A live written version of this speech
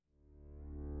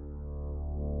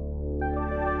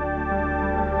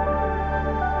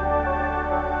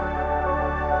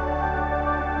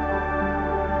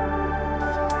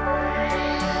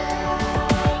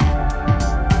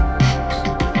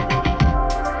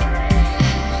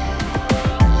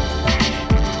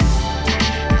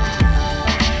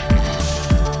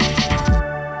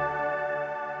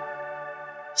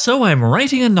So I'm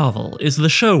Writing a Novel is the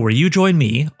show where you join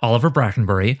me, Oliver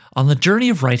Brackenbury, on the journey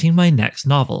of writing my next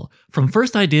novel, from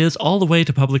first ideas all the way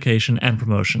to publication and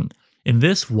promotion. In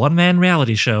this one-man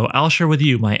reality show, I'll share with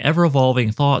you my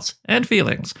ever-evolving thoughts and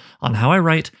feelings on how I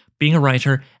write, being a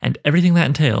writer, and everything that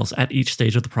entails at each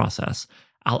stage of the process.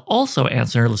 I'll also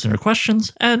answer listener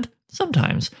questions and,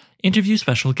 sometimes, interview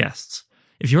special guests.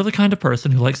 If you're the kind of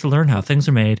person who likes to learn how things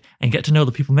are made and get to know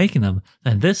the people making them,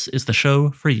 then this is the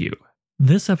show for you.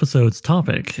 This episode's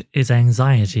topic is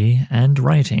anxiety and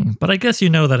writing, but I guess you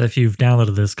know that if you've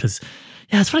downloaded this, because,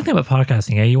 yeah, it's funny thing about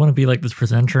podcasting, you want to be like this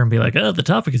presenter and be like, oh, the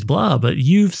topic is blah, but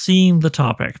you've seen the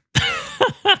topic.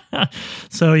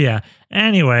 So yeah,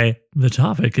 anyway, the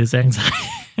topic is anxiety.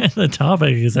 The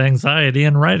topic is anxiety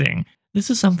and writing. This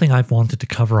is something I've wanted to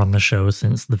cover on the show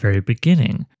since the very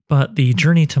beginning, but the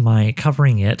journey to my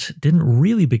covering it didn't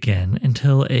really begin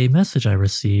until a message I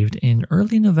received in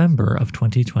early November of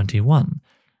 2021.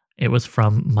 It was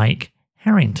from Mike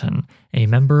Harrington, a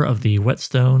member of the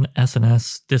Whetstone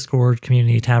SNS Discord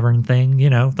community tavern thing,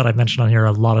 that I've mentioned on here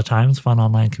a lot of times, fun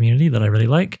online community that I really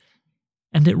like.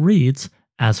 And it reads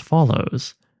as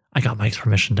follows. I got Mike's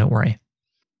permission, don't worry.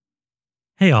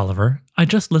 Hey Oliver, I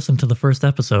just listened to the first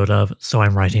episode of So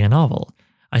I'm Writing a Novel.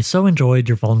 I so enjoyed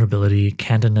your vulnerability,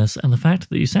 candidness, and the fact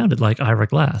that you sounded like Ira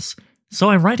Glass. So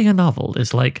I'm Writing a Novel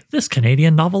is like this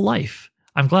Canadian novel life.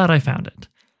 I'm glad I found it.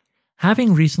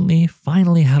 Having recently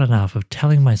finally had enough of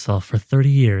telling myself for 30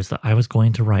 years that I was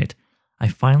going to write, I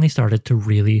finally started to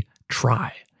really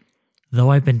try.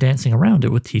 Though I've been dancing around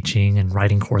it with teaching and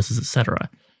writing courses, etc.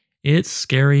 It's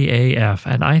scary AF,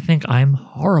 and I think I'm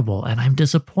horrible, and I'm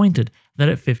disappointed that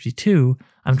at 52,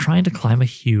 I'm trying to climb a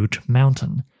huge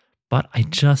mountain. But I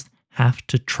just have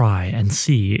to try and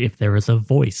see if there is a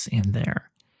voice in there.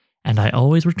 And I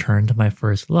always return to my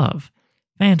first love,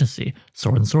 fantasy,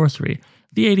 sword and sorcery,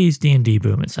 the 80s D&D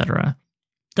boom, etc.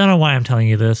 Don't know why I'm telling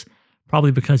you this,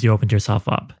 probably because you opened yourself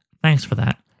up. Thanks for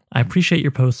that. I appreciate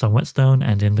your posts on Whetstone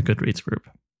and in the Goodreads group.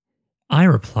 I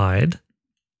replied,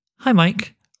 Hi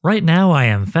Mike. Right now I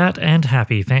am fat and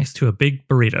happy thanks to a big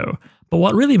burrito, but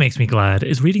what really makes me glad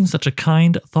is reading such a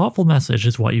kind, thoughtful message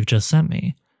as what you've just sent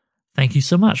me. Thank you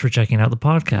so much for checking out the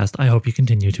podcast. I hope you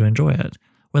continue to enjoy it.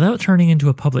 Without turning into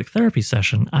a public therapy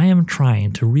session, I am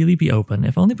trying to really be open,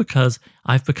 if only because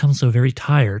I've become so very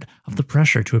tired of the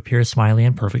pressure to appear smiley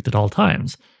and perfect at all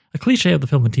times, a cliche of the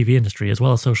film and TV industry as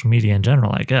well as social media in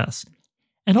general, I guess.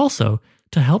 And also,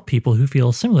 to help people who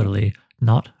feel similarly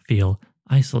not feel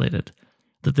isolated.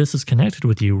 That this is connected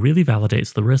with you really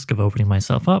validates the risk of opening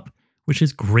myself up, which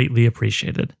is greatly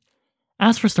appreciated.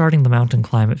 As for starting the mountain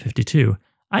climb at 52,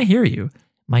 I hear you.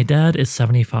 My dad is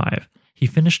 75. He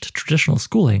finished traditional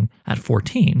schooling at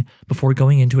 14 before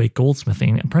going into a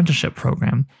goldsmithing apprenticeship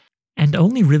program, and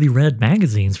only really read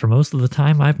magazines for most of the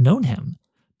time I've known him.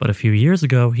 But a few years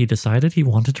ago, he decided he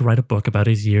wanted to write a book about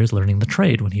his years learning the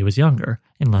trade when he was younger,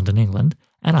 in London, England,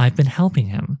 and I've been helping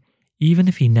him. Even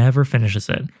if he never finishes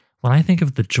it, when I think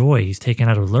of the joy he's taken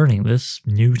out of learning this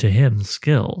new-to-him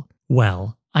skill,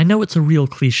 well, I know it's a real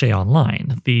cliche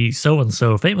online. The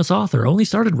so-and-so famous author only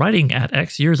started writing at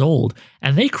X years old,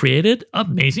 and they created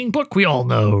amazing book we all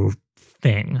know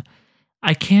thing.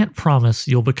 I can't promise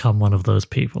you'll become one of those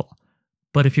people.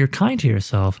 But if you're kind to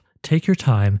yourself, take your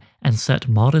time and set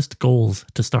modest goals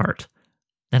to start.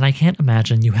 Then I can't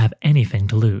imagine you have anything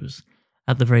to lose.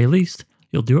 At the very least,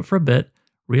 you'll do it for a bit,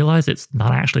 realize it's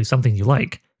not actually something you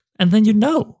like, and then you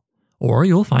know. Or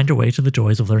you'll find your way to the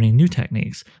joys of learning new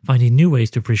techniques, finding new ways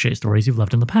to appreciate stories you've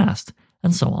loved in the past,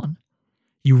 and so on.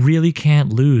 You really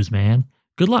can't lose, man.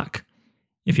 Good luck.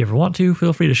 If you ever want to,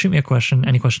 feel free to shoot me a question,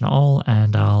 any question at all,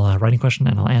 and I'll write a question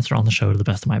and I'll answer on the show to the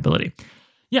best of my ability.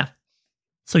 Yeah.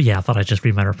 So yeah, I thought I'd just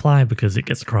read my reply because it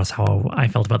gets across how I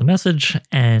felt about the message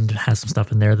and has some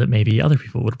stuff in there that maybe other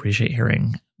people would appreciate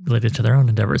hearing related to their own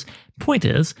endeavors. Point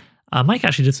is, Mike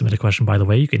actually did submit a question, by the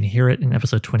way. You can hear it in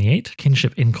episode 28,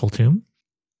 Kinship in Kultum.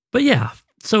 But yeah,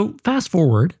 so fast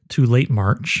forward to late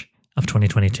March of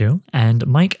 2022, and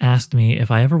Mike asked me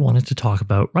if I ever wanted to talk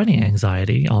about writing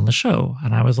anxiety on the show.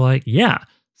 And I was like, yeah,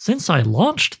 since I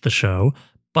launched the show,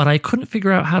 but I couldn't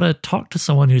figure out how to talk to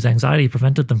someone whose anxiety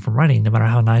prevented them from writing, no matter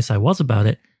how nice I was about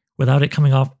it, without it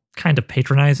coming off kind of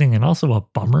patronizing and also a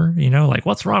bummer, like,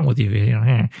 what's wrong with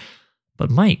you? But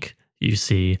Mike, you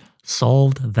see,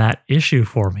 solved that issue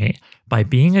for me by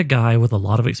being a guy with a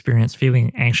lot of experience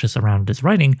feeling anxious around his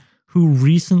writing who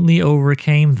recently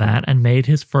overcame that and made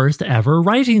his first ever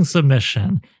writing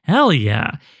submission. Hell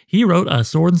yeah. He wrote a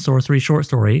sword and sorcery short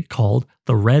story called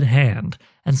The Red Hand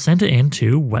and sent it in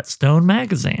to Whetstone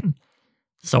magazine.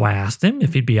 So I asked him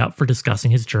if he'd be up for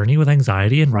discussing his journey with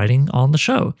anxiety and writing on the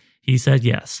show. He said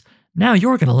yes. Now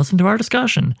you're going to listen to our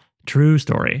discussion. True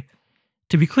story.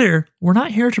 To be clear, we're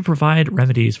not here to provide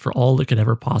remedies for all that could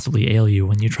ever possibly ail you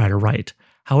when you try to write.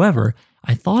 However,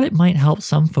 I thought it might help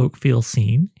some folk feel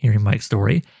seen, hearing Mike's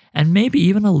story, and maybe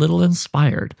even a little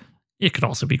inspired. It could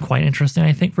also be quite interesting,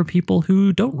 I think, for people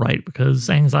who don't write, because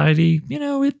anxiety,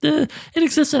 it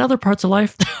exists in other parts of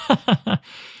life.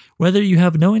 Whether you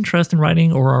have no interest in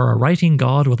writing or are a writing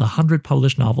god with 100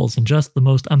 published novels and just the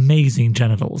most amazing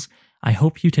genitals, I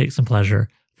hope you take some pleasure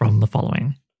from the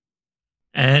following.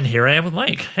 And here I am with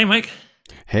Mike. Hey, Mike.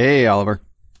 Hey, Oliver.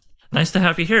 Nice to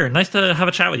have you here. Nice to have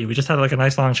a chat with you. We just had a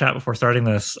nice long chat before starting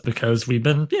this because we've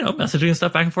been, messaging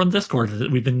stuff back and forth in Discord.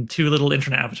 We've been two little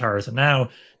internet avatars, and now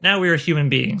we're human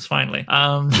beings, finally.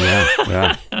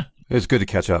 Yeah. It was good to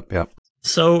catch up, yeah.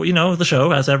 So, the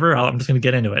show, as ever, I'm just going to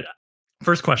get into it.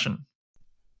 First question.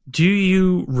 Do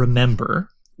you remember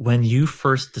when you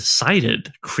first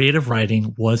decided creative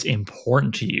writing was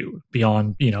important to you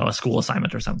beyond, a school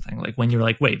assignment or something? Like when you're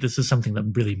like, wait, this is something that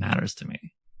really matters to me.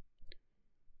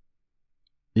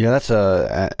 Yeah, that's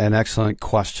an excellent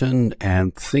question.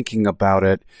 And thinking about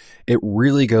it, it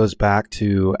really goes back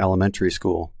to elementary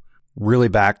school, really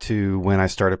back to when I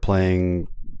started playing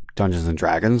Dungeons and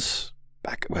Dragons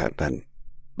back then.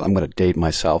 I'm going to date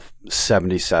myself,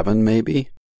 77 maybe.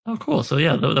 Oh, cool. So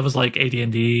yeah, that was like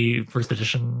AD&D first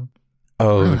edition.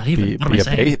 Oh,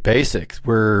 basics.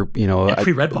 We're,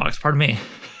 pre-Redbox, pardon me.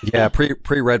 Yeah,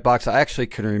 pre-Redbox. I actually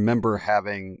can remember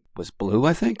having, was Blue,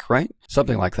 I think, right?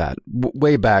 Something like that.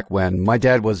 Way back when. My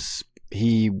dad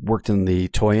he worked in the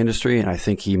toy industry, and I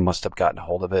think he must have gotten a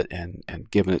hold of it and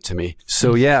given it to me.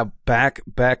 So yeah, back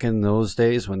in those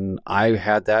days when I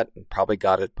had that, and probably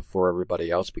got it before everybody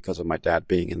else because of my dad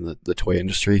being in the toy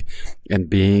industry and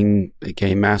being a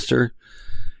game master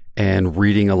and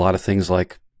reading a lot of things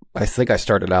like, I think I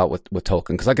started out with Tolkien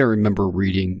because I can remember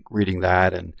reading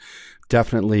that, and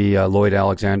definitely Lloyd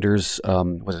Alexander's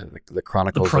was it the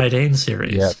Chronicles? The Prydain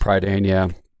series. Yeah, Prydain, yeah.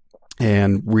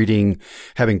 And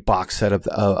having box set of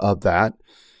that,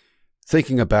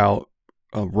 thinking about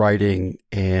writing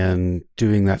and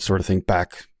doing that sort of thing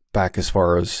back as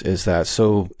far as that.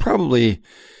 So probably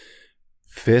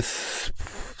 5th,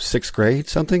 6th grade,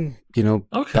 something,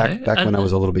 okay. back when I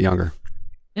was a little bit younger.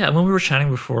 Yeah, when we were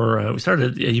chatting before we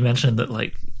started, you mentioned that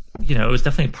it was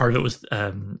definitely part of it was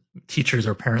teachers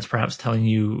or parents perhaps telling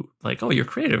you like, oh, you're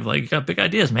creative, like you got big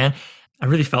ideas, man. I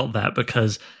really felt that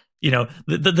because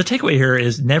the takeaway here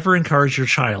is never encourage your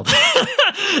child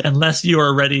unless you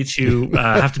are ready to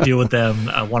have to deal with them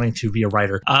wanting to be a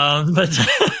writer.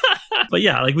 But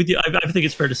yeah, like with you, I think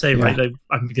it's fair to say, right?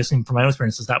 I'm guessing from my own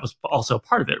experiences, that was also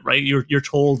part of it, right? You're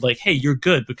told like, hey, you're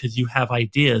good because you have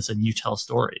ideas and you tell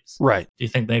stories. Right. Do you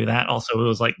think maybe that also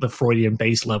was like the Freudian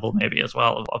base level maybe as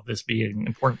well of this being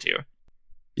important to you?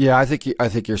 Yeah, I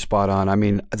think you're spot on. I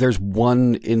mean, there's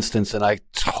one instance, and I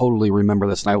totally remember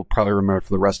this, and I will probably remember it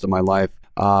for the rest of my life.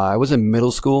 I was in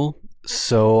middle school,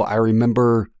 so I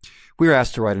remember we were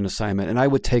asked to write an assignment, and I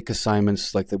would take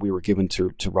assignments like that we were given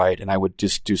to write, and I would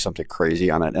just do something crazy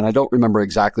on it. And I don't remember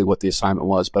exactly what the assignment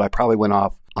was, but I probably went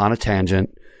off on a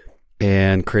tangent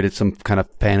and created some kind of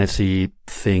fantasy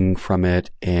thing from it.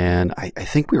 And I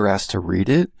think we were asked to read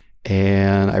it.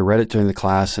 And I read it during the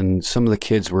class, and some of the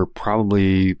kids were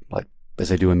probably like, as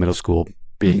they do in middle school,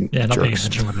 being not jerks. paying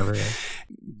attention, whatever.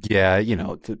 Yeah,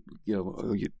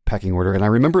 pecking order. And I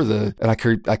remember and I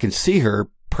can see her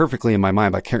perfectly in my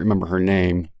mind, but I can't remember her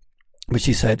name. But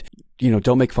she said,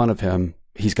 don't make fun of him.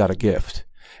 He's got a gift.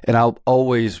 And I'll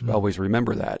always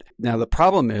remember that. Now, the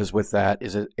problem is with that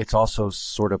is it's also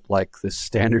sort of like the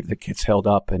standard that gets held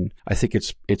up. And I think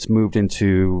it's moved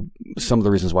into some of the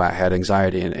reasons why I had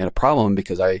anxiety and a problem,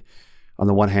 because on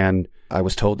the one hand, I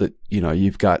was told that,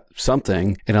 you've got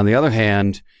something. And on the other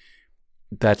hand,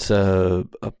 that's a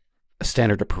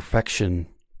standard of perfection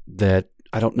that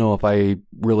I don't know if I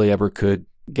really ever could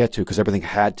get to, because everything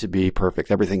had to be perfect.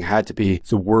 Everything had to be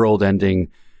the world-ending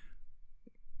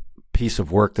piece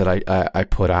of work that I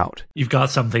put out. You've got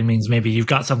something means maybe you've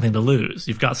got something to lose.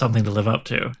 You've got something to live up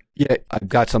to. Yeah, I've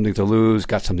got something to lose,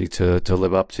 got something to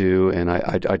live up to, and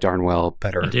I darn well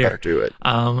better do it.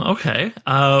 Okay.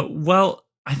 Well,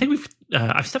 I think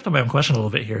I've stepped on my own question a little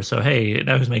bit here. So, hey,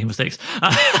 now who's making mistakes?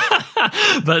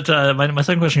 But my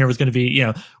second question here was going to be,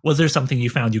 was there something you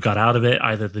found you got out of it,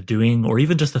 either the doing or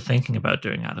even just the thinking about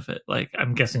doing out of it? Like,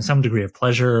 I'm guessing some degree of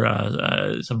pleasure,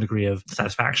 some degree of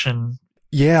satisfaction.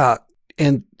 Yeah,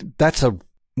 and that's a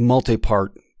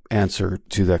multi-part answer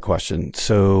to that question.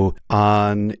 So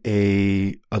on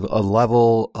a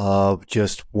level of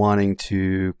just wanting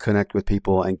to connect with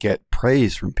people and get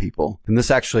praise from people, and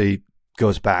this actually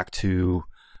goes back to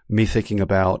me thinking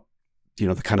about,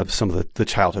 the kind of some of the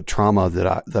childhood trauma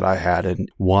that I had, and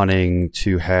wanting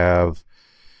to have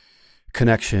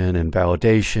connection and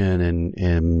validation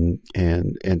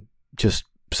and just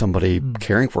somebody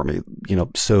caring for me,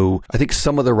 So I think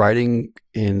some of the writing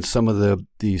and some of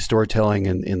the storytelling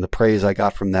and the praise I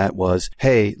got from that was,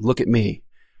 hey, look at me.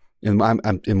 And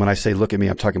and when I say look at me,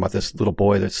 I'm talking about this little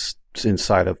boy that's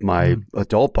inside of my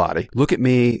adult body. Look at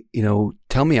me,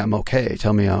 tell me I'm okay.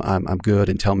 Tell me I'm good,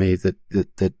 and tell me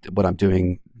that what I'm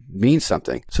doing means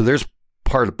something. So there's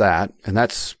part of that, and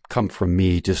that's come from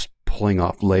me just pulling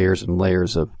off layers and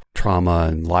layers of trauma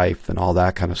and life and all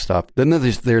that kind of stuff. Then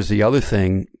there's the other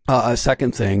thing, a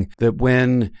second thing,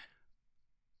 that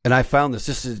and I found this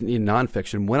is in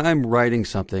nonfiction, when I'm writing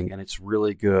something and it's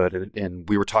really good, and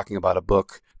we were talking about a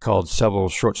book called Several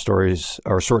Short Stories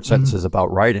or Short Sentences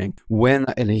About Writing,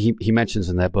 and he mentions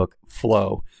in that book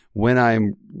flow. When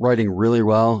I'm writing really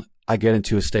well, I get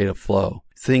into a state of flow.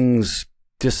 Things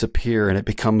disappear and it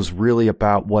becomes really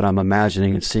about what I'm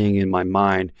imagining and seeing in my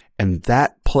mind. And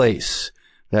that place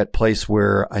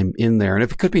where I'm in there, and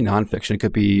if it could be nonfiction, it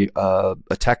could be a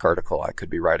tech article I could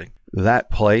be writing.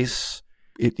 That place,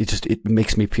 it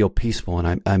makes me feel peaceful,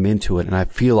 and I'm into it, and I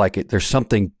feel like there's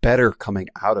something better coming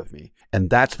out of me, and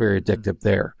that's very addictive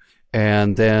there.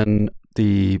 And then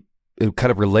it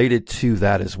kind of related to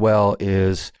that as well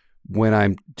is when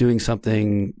I'm doing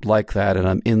something like that and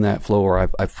I'm in that flow, or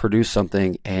I've produced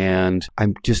something and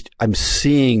I'm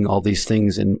seeing all these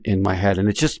things in my head, and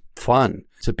it's just fun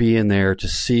to be in there, to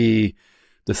see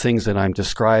the things that I'm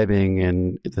describing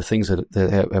and the things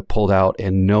that have pulled out,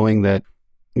 and knowing that,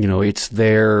 it's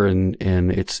there and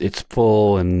it's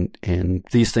full and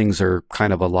these things are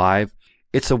kind of alive.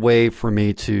 It's a way for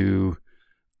me to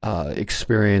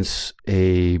experience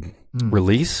a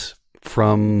release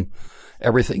from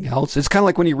everything else. It's kind of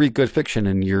like when you read good fiction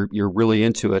and you're really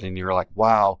into it and you're like,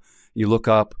 wow, you look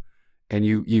up and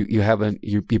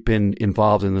you've been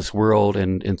involved in this world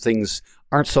and things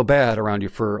aren't so bad around you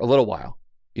for a little while,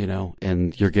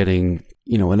 and you're getting,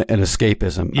 an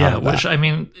escapism. Yeah, out of that. which, I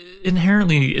mean,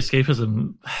 inherently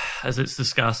escapism, as it's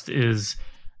discussed, is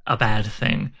a bad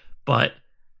thing. But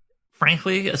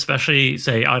frankly, especially,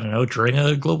 say, I don't know, during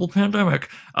a global pandemic,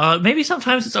 maybe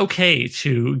sometimes it's okay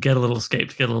to get a little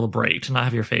escape, to get a little break, to not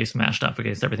have your face mashed up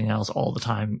against everything else all the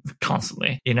time,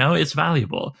 constantly. It's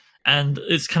valuable. And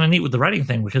it's kind of neat with the writing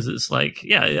thing, because it's like,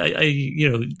 yeah, I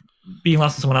being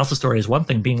lost in someone else's story is one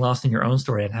thing. Being lost in your own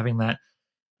story and having that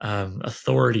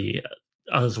authority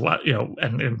as well,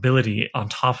 and ability on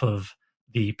top of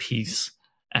the peace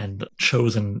and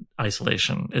chosen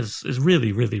isolation is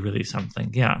really, really, really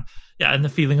something. Yeah. And the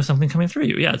feeling of something coming through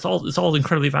you. Yeah, it's all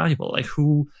incredibly valuable. Like,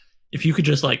 if you could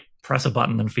just like press a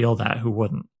button and feel that, who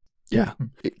wouldn't? Yeah.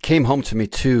 It came home to me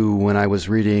too when I was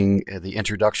reading the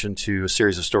introduction to a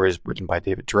series of stories written by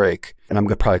David Drake. And I'm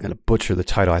probably going to butcher the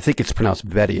title. I think it's pronounced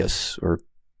Vedius, or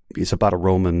it's about a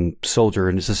Roman soldier.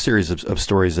 And it's a series of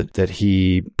stories that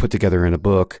he put together in a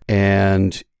book.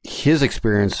 And his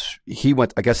experience, he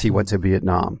went to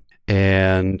Vietnam,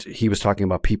 and he was talking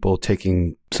about people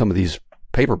taking some of these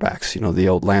paperbacks, the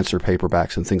old Lancer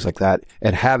paperbacks and things like that,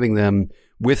 and having them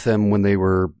with them when they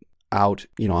were out,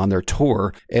 on their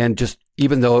tour. And just,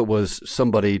 even though it was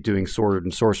somebody doing sword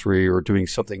and sorcery or doing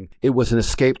something, it was an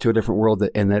escape to a different world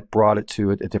that brought it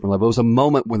to a different level. It was a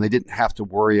moment when they didn't have to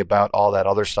worry about all that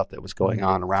other stuff that was going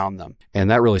on around them. And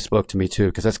that really spoke to me too,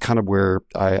 because that's kind of where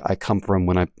I come from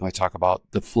when I talk about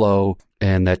the flow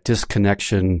and that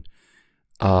disconnection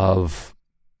of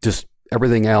just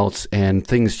everything else, and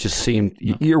things just seem,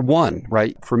 you're one,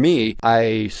 right? For me,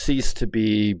 I cease to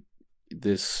be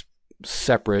this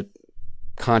separate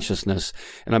consciousness,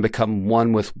 and I become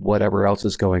one with whatever else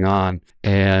is going on.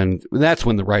 And that's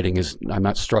when the writing is, I'm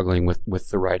not struggling with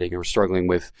the writing or struggling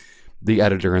with the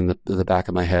editor in the back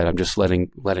of my head. I'm just letting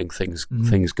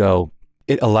things go.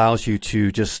 It allows you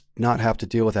to just not have to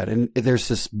deal with that. And there's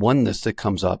this oneness that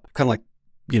comes up, kind of like,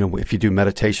 if you do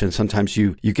meditation, sometimes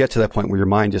you get to that point where your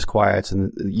mind just quiets,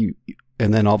 and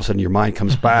then all of a sudden your mind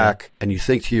comes back and you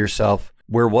think to yourself,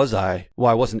 where was I?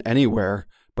 Well, I wasn't anywhere,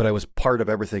 but I was part of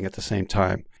everything at the same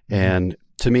time. And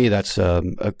to me, that's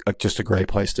just a great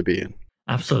place to be in.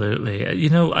 Absolutely.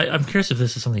 I'm curious if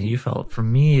this is something you felt. For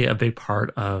me, a big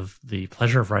part of the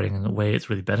pleasure of writing and the way it's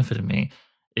really benefited me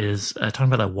is talking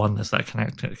about that oneness, that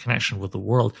connection with the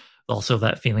world, but also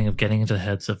that feeling of getting into the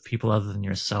heads of people other than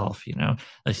yourself.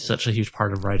 That's such a huge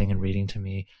part of writing and reading to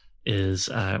me is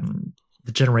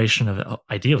the generation of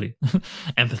ideally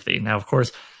empathy. Now, of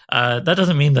course, that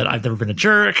doesn't mean that I've never been a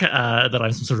jerk, that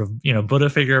I'm some sort of Buddha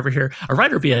figure over here. A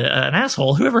writer be an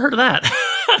asshole. Who ever heard of that?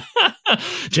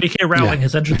 J.K. Rowling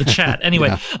has entered the chat.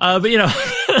 Anyway, but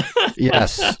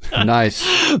yes,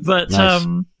 nice. But nice.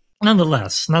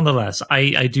 Nonetheless,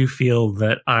 I do feel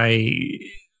that I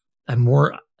am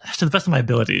more, to the best of my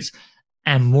abilities,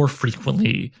 am more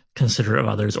frequently considerate of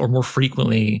others, or more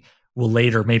frequently will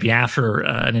later, maybe after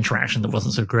an interaction that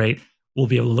wasn't so great, we'll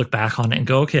be able to look back on it and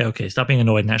go, okay, stop being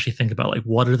annoyed and actually think about, like,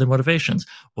 what are their motivations?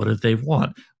 What did they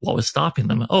want? What was stopping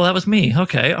them? Oh, that was me.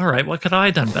 Okay, all right. What could I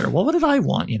have done better? Well, what did I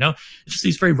want? It's just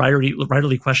these very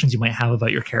writerly questions you might have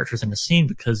about your characters in a scene,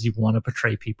 because you want to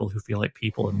portray people who feel like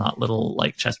people and not little,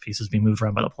 like, chess pieces being moved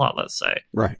around by the plot, let's say.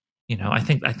 Right. I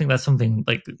think that's something,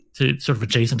 like, to sort of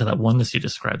adjacent to that oneness you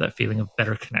described, that feeling of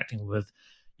better connecting with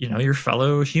your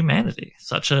fellow humanity.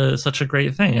 Such a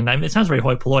great thing. And it sounds very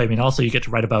hoi polloi. I mean, also you get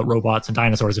to write about robots and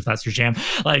dinosaurs if that's your jam.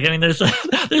 Like, I mean,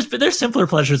 there's simpler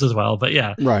pleasures as well. But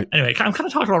yeah. Right. Anyway, I'm kind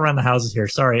of talking all around the houses here.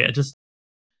 Sorry.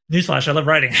 Newsflash, I love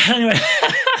writing. Anyway,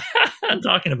 I'm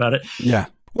talking about it. Yeah.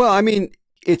 Well, I mean,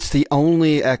 it's the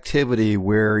only activity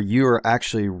where you're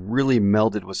actually really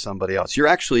melded with somebody else. You're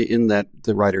actually in the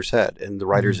writer's head, and the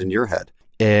writer's in your head.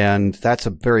 And that's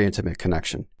a very intimate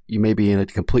connection. You may be in a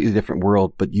completely different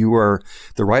world, but the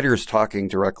writer is talking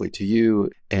directly to you,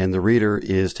 and the reader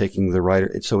is taking the writer.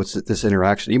 So it's this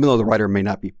interaction, even though the writer may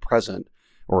not be present,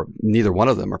 or neither one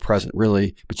of them are present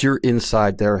really, but you're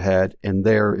inside their head and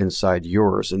they're inside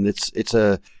yours. And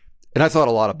and I thought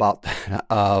a lot about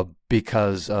that,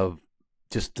 because of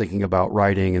just thinking about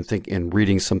writing and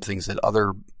reading some things that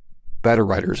other better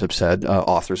writers have said,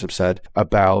 authors have said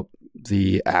about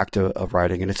the act of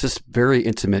writing. And it's this very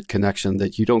intimate connection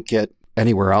that you don't get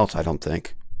anywhere else, I don't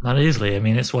think. Not easily. I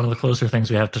mean, it's one of the closer things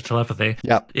we have to telepathy.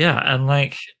 Yep. Yeah. And,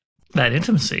 like, that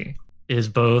intimacy is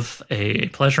both a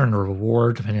pleasure and a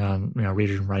reward, depending on,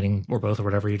 reading, writing, or both, or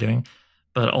whatever you're doing.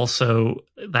 But also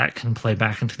that can play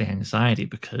back into the anxiety,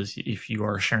 because if you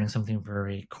are sharing something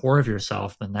very core of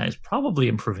yourself, then that is probably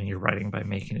improving your writing by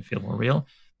making it feel more real.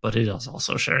 But it is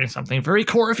also sharing something very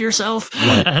core of yourself.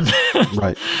 Right. And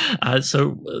right.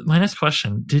 So my next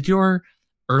question, did your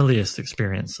earliest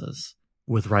experiences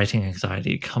with writing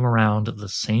anxiety come around at the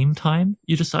same time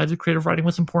you decided creative writing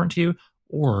was important to you,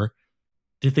 or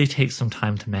did they take some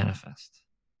time to manifest?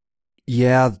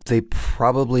 Yeah, they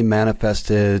probably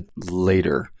manifested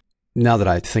later. Now that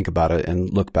I think about it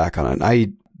and look back on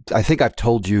it, I think I've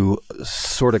told you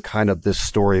sort of kind of this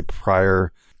story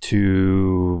prior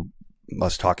to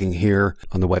us talking here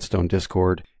on the Whetstone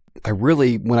Discord.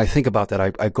 When I think about that,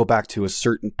 I go back to a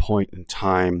certain point in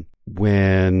time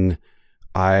when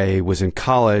I was in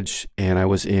college and I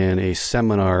was in a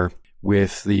seminar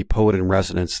with the poet in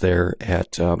residence there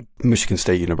at Michigan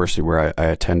State University, where I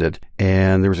attended.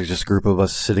 And there was just a group of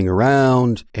us sitting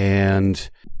around, and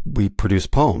we produced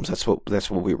poems. That's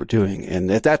what we were doing. And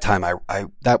at that time,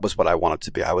 that was what I wanted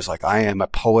to be. I was like, I am a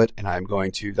poet, and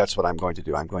that's what I'm going to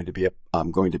do. I'm going to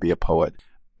be a poet.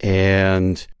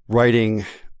 And writing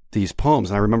these poems,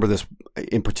 and I remember this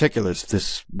in particular,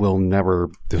 this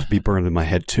will be burned in my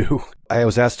head too. I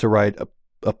was asked to write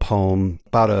a poem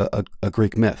about a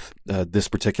Greek myth. This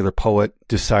particular poet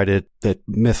decided that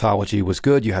mythology was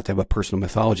good. You have to have a personal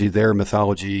mythology. Their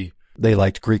mythology, they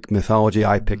liked Greek mythology.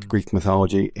 I picked Greek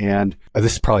mythology. And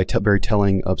this is probably very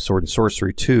telling of Sword and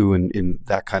Sorcery too, and in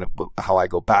that kind of how I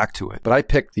go back to it. But I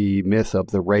picked the myth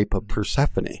of the rape of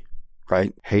Persephone.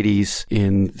 Right? Hades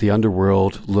in the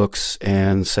underworld looks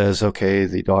and says, okay,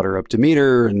 the daughter of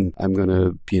Demeter, and I'm going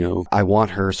to, I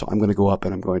want her, so I'm going to go up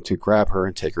and I'm going to grab her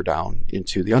and take her down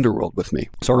into the underworld with me.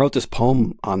 So I wrote this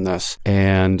poem on this,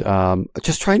 and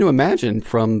just trying to imagine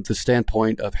from the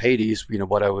standpoint of Hades,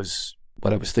 what I was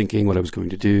thinking, what I was going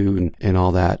to do, and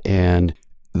all that. And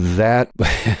that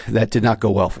did not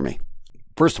go well for me.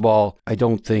 First of all, I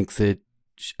don't think that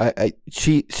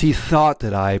she thought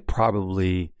that I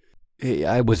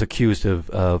was accused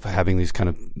of having these kind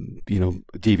of,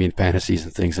 deviant fantasies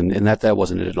and things, and that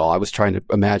wasn't it at all. I was trying to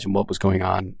imagine what was going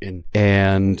on,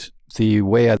 and the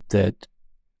way that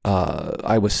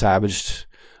I was savaged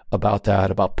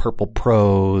about purple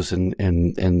prose and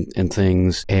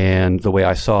things, and the way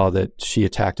I saw that she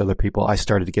attacked other people, I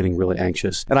started getting really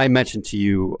anxious. And I mentioned to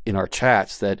you in our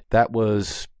chats that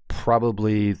was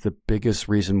probably the biggest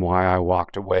reason why I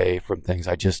walked away from things.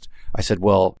 I said,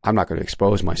 well, I'm not going to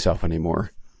expose myself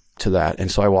anymore to that.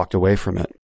 And so I walked away from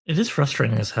it. It is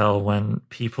frustrating as hell when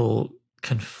people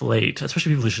conflate,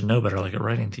 especially people who should know better, like a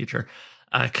writing teacher,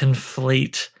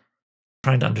 conflate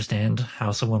trying to understand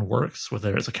how someone works,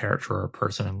 whether it's a character or a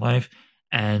person in life,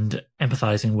 and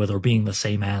empathizing with or being the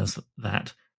same as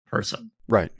that person.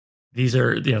 Right. These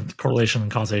are, correlation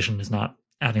and causation is not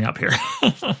adding up here.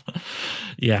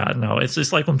 Yeah, no, it's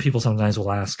just like when people sometimes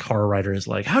will ask horror writers,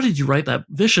 like, how did you write that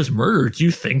vicious murder? Do you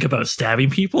think about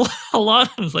stabbing people a lot?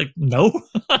 And it's like, no,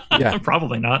 Yeah.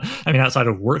 probably not. I mean, outside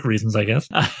of work reasons, I guess.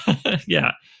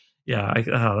 Yeah.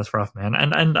 That's rough, man.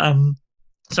 And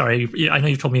sorry, I know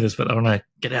you've told me this, but I want to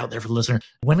get it out there for the listener.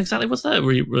 When exactly was that?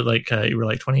 You were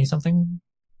like 20 something?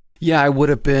 Yeah, I would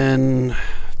have been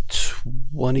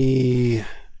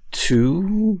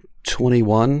 22,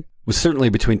 21. Was certainly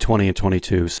between 20 and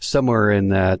 22, somewhere in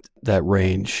that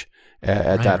range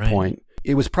at that point.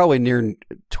 It was probably near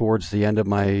towards the end of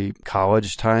my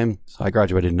college time. So I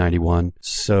graduated in 91.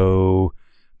 So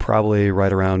probably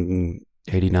right around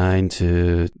 89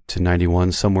 to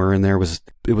 91, somewhere in there.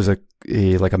 It was a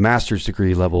master's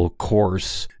degree level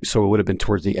course. So it would have been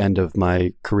towards the end of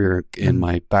my career in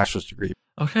my bachelor's degree.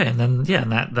 Okay, and then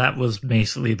that was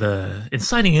basically the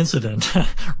inciting incident.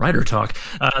 Writer talk.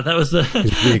 That was the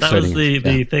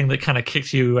thing that kind of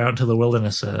kicked you out into the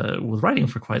wilderness with writing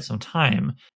for quite some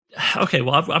time. Okay,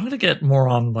 well, I'm going to get more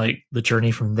on like the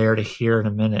journey from there to here in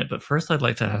a minute, but first I'd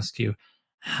like to ask you,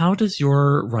 how does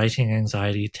your writing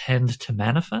anxiety tend to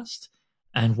manifest,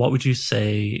 and what would you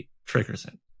say triggers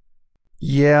it?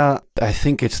 Yeah, I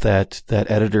think it's that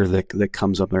editor that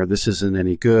comes up there. This isn't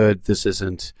any good. This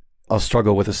isn't. I'll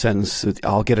struggle with a sentence.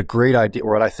 I'll get a great idea,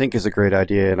 or what I think is a great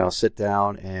idea, and I'll sit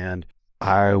down and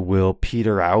I will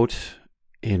peter out.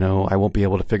 I won't be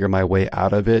able to figure my way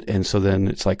out of it. And so then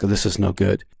it's like, this is no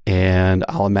good. And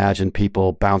I'll imagine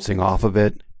people bouncing off of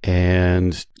it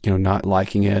and, not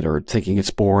liking it or thinking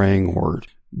it's boring, or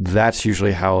that's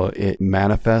usually how it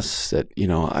manifests. That,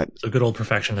 so good old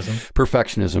perfectionism.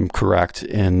 Perfectionism, correct.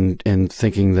 And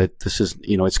thinking that this is,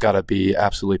 it's got to be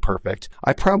absolutely perfect.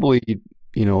 I probably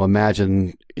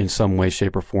imagine in some way,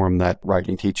 shape, or form that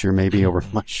writing teacher maybe over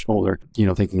my shoulder,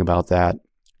 thinking about that.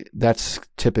 That's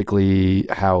typically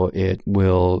how it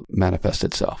will manifest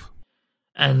itself.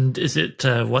 And is it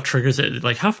what triggers it?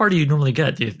 Like, how far do you normally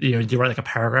get? Do you write like a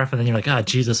paragraph and then you're like,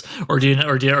 Jesus, or are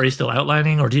you still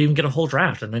outlining, or do you even get a whole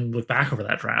draft and then look back over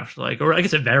that draft? Like, or I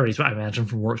guess it varies, I imagine,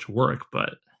 from work to work.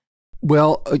 But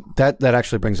well, that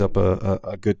actually brings up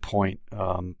a good point.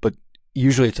 But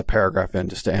usually it's a paragraph in,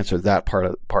 just to answer that part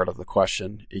of the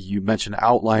question. You mentioned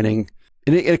outlining,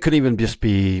 and it could even just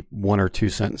be one or two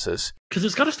sentences. Because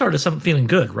it's got to start as something feeling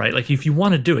good, right? Like if you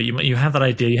want to do it, you have that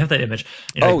idea, you have that image,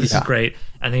 this is great,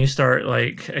 and then you start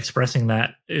like expressing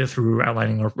that through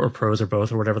outlining or prose or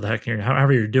both or whatever the heck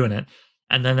however you're doing it,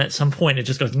 and then at some point it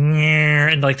just goes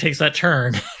and like takes that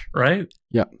turn, right?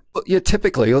 Yeah, yeah.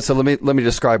 Typically, so let me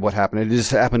describe what happened. It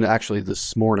just happened actually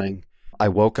this morning. I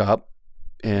woke up.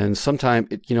 And sometimes,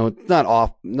 it's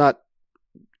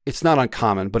not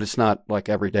uncommon, but it's not like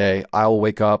every day. I'll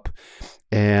wake up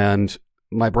and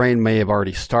my brain may have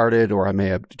already started, or I may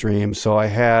have dreamed. So I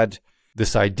had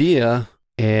this idea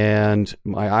and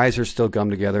my eyes are still gummed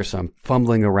together. So I'm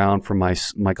fumbling around for my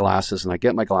glasses, and I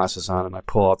get my glasses on and I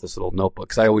pull out this little notebook,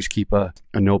 because I always keep a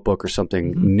notebook or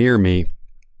something near me,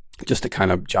 just to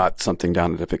kind of jot something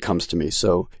down if it comes to me.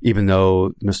 So even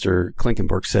though Mr.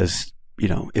 Klinkenberg says,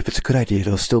 if it's a good idea,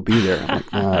 it'll still be there. I'm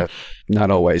like,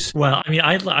 not always. Well, I mean,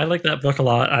 I like that book a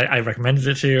lot. I recommended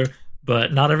it to you,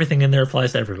 but not everything in there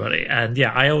applies to everybody. And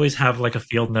yeah, I always have like a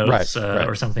field notes right.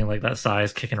 or something like that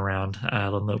size kicking around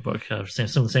a little notebook.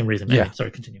 Same reason. Maybe. Yeah.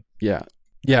 Sorry, continue. Yeah.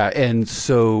 Yeah. And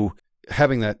so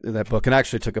having that book, and I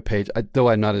actually took a page, though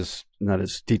I'm not as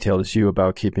detailed as you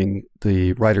about keeping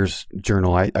the writer's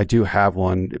journal. I do have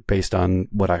one based on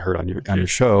what I heard on your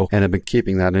show, and I've been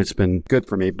keeping that, and it's been good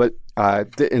for me. But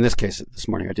in this case, this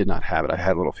morning, I did not have it. I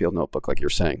had a little field notebook, like you're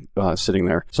saying, sitting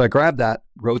there. So I grabbed that,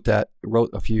 wrote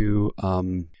a few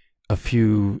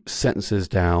sentences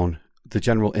down. The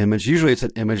general image. Usually it's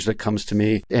an image that comes to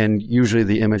me, and usually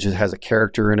the image has a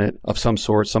character in it of some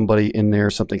sort, somebody in there,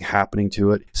 something happening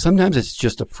to it. Sometimes it's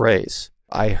just a phrase.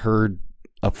 I heard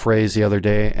a phrase the other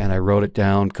day and I wrote it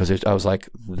down because I was like,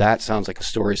 that sounds like a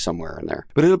story somewhere in there.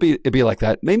 But it'll be like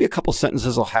that. Maybe a couple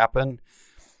sentences will happen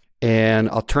and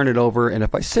I'll turn it over. And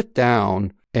if I sit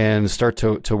down and start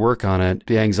to work on it,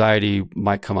 the anxiety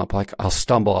might come up. Like I'll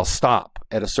stumble, I'll stop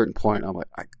at a certain point. I'm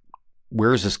like,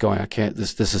 where is this going? I can't,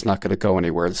 this is not going to go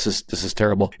anywhere. This is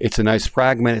terrible. It's a nice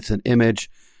fragment. It's an image.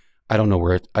 I don't know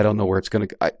where it's going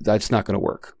to, that's not going to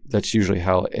work. That's usually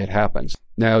how it happens.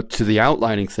 Now to the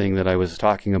outlining thing that I was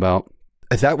talking about,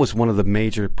 that was one of the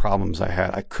major problems I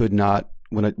had. I could not,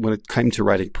 when it came to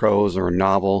writing prose or a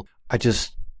novel,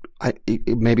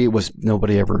 maybe it was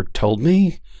nobody ever told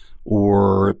me,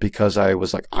 or because I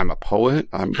was like, I'm a poet,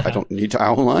 I don't need to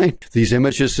outline. These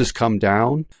images just come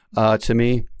down to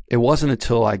me. It wasn't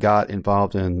until I got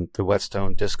involved in the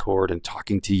Whetstone Discord and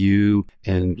talking to you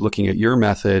and looking at your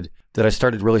method that I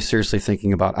started really seriously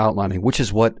thinking about outlining, which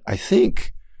is what I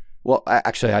think. Well,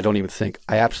 actually, I don't even think.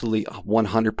 I absolutely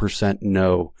 100%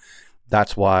 know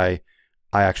that's why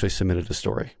I actually submitted a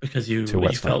story. Because you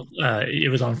felt it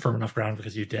was on firm enough ground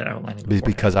because you did outlining beforehand.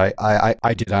 Because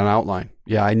I did an outline.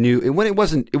 Yeah, I knew when it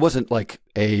wasn't like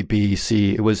A, B,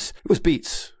 C. It was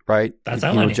beats, right? That's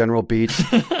outlining. General beats.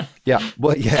 Yeah.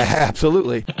 Well, yeah,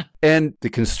 absolutely. And the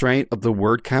constraint of the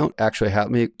word count actually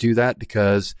helped me do that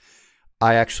because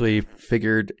I actually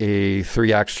figured a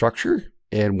 3-act structure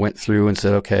and went through and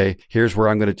said, okay, here's where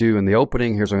I'm going to do in the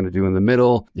opening, here's what I'm going to do in the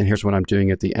middle, and here's what I'm doing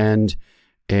at the end.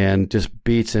 And just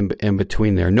beats in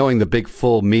between there, knowing the big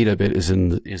full meat of it is in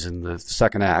the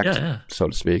second act, so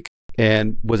to speak,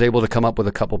 and was able to come up with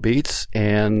a couple beats,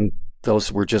 and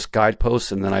those were just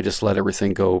guideposts, and then I just let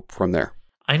everything go from there.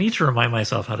 I need to remind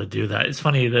myself how to do that. It's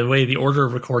funny, the way the order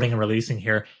of recording and releasing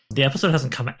here, the episode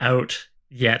hasn't come out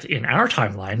yet in our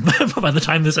timeline, but by the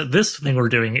time this thing we're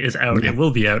doing is out, it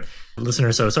will be out.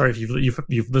 Listeners, so sorry if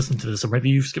you've listened to this, or maybe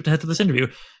you've skipped ahead to this interview,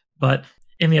 but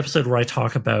in the episode where I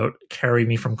talk about Carry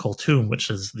Me from Kultum, which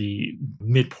is the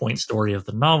midpoint story of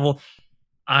the novel,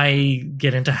 I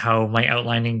get into how my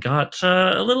outlining got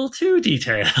a little too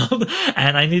detailed,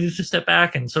 and I needed to step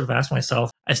back and sort of ask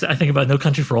myself. I think about No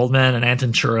Country for Old Men and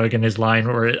Anton Chirag and his line,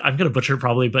 or I'm going to butcher it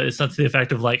probably, but it's not to the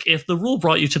effect of like, if the rule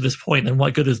brought you to this point, then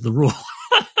what good is the rule?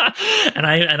 and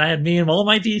I had me in all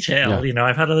my detail. Yeah. You know,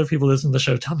 I've had other people listen to the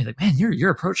show tell me like, man,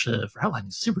 your approach for outlining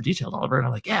is super detailed, Oliver. And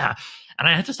I'm like, yeah. And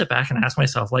I had to step back and ask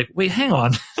myself, like, wait, hang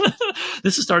on.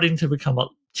 This is starting to become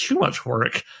too much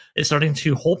work. It's starting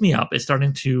to hold me up. It's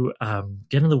starting to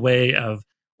get in the way of,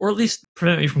 or at least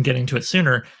prevent me from getting to it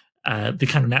sooner, the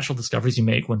kind of natural discoveries you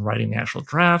make when writing the actual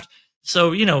draft.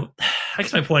 So, you know, I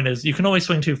guess my point is you can always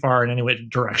swing too far in any way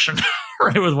direction,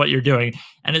 right, with what you're doing.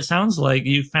 And it sounds like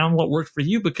you found what worked for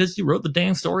you because you wrote the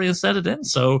damn story and set it in.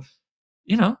 So,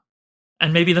 you know,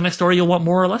 and maybe the next story you'll want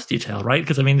more or less detail, right?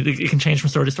 Because, I mean, it can change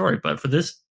from story to story. But for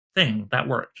this thing, that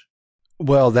worked.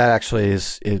 Well, that actually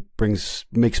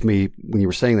makes me, when you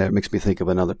were saying that, it makes me think of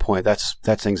another point.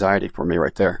 That's anxiety for me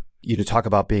right there. You to talk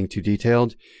about being too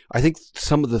detailed. I think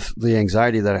some of the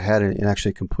anxiety that I had in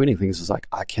actually completing things is like,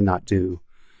 I cannot do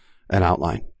an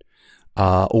outline,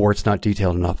 or it's not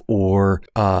detailed enough, or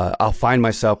I'll find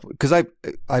myself, because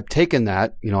I've taken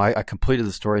that, you know, I completed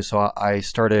the story. So I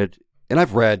started, and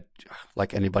I've read,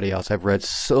 like anybody else, I've read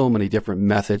so many different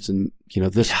methods, and, you know,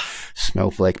 this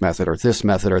snowflake method or this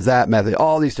method or that method,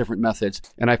 all these different methods.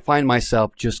 And I find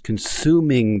myself just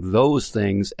consuming those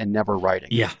things and never writing.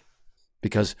 Yeah.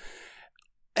 Because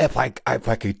if I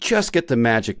could just get the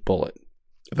magic bullet,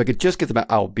 if I could just get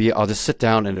I'll just sit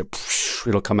down and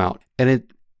it'll come out. And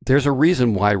there's a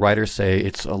reason why writers say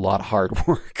it's a lot of hard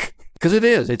work, because it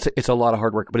is. It's a lot of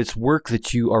hard work, but it's work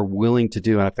that you are willing to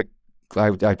do. And in fact,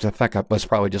 I was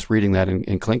probably just reading that in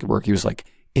Klinkenberg. He was like,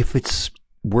 if it's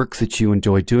work that you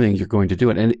enjoy doing, you're going to do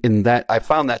it. And in that, I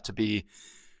found that to be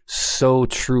so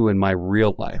true in my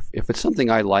real life. If it's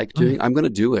something I like doing, I'm going to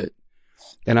do it.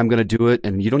 And I'm going to do it,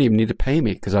 and you don't even need to pay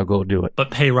me because I'll go do it. But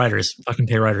fucking pay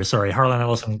writers. Sorry, Harlan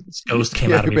Ellison's ghost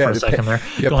came out of me for a second there.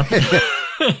 Go on.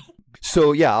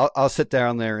 So yeah, I'll sit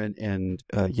down there and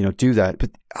you know, do that.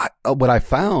 But what I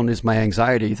found is my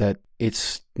anxiety that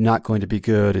it's not going to be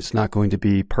good, it's not going to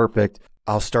be perfect.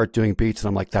 I'll start doing beats, and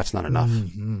I'm like, that's not enough.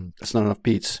 Mm-hmm. That's not enough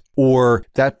beats. Or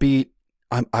that beat,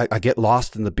 I get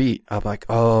lost in the beat. I'm like,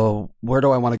 oh, where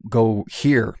do I want to go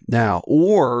here now?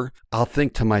 Or I'll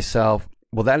think to myself,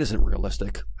 well, that isn't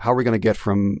realistic. How are we going to get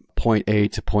from point A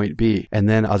to point B? And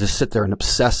then I'll just sit there and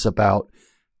obsess about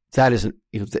that isn't,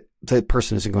 you know, that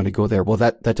person isn't going to go there. Well,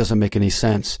 that doesn't make any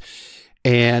sense.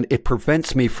 And it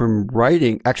prevents me from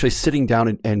actually sitting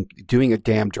down and doing a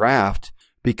damn draft,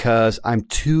 because I'm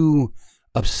too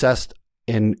obsessed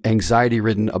and anxiety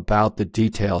ridden about the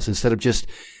details, instead of just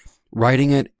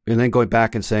writing it and then going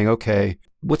back and saying, okay,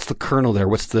 what's the kernel there?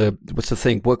 What's the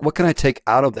thing? What can I take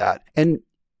out of that? And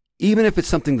even if it's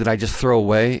something that I just throw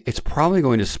away, it's probably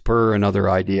going to spur another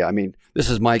idea. I mean, this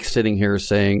is Mike sitting here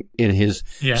saying in his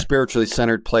spiritually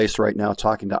centered place right now,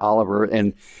 talking to Oliver,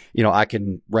 and, you know, I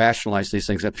can rationalize these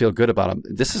things and feel good about them.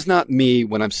 This is not me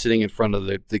when I'm sitting in front of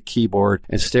the keyboard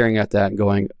and staring at that and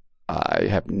going, I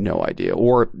have no idea.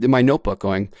 Or in my notebook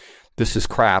going, this is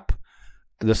crap.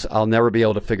 I'll never be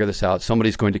able to figure this out.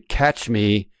 Somebody's going to catch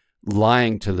me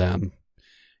lying to them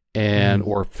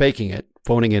or faking it,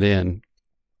 phoning it in.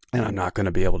 and I'm not going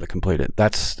to be able to complete it.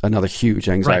 That's another huge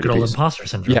Right, anxiety good old piece. imposter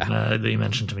syndrome that you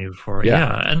mentioned to me before. Yeah.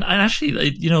 Yeah. And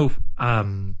actually,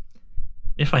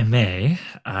 if I may,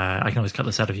 I can always cut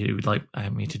this out if you would like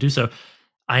me to do so.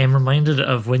 I am reminded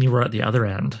of when you were at the other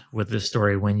end with this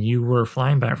story, when you were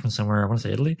flying back from somewhere, I want to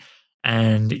say Italy,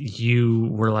 and you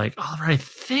were like, Oliver, I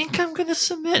think I'm going to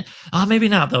submit. Oh, maybe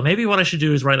not, though. Maybe what I should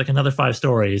do is write like another 5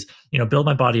 stories, build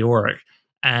my body of work,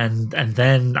 and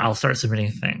then I'll start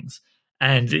submitting things.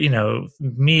 And,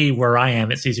 me, where I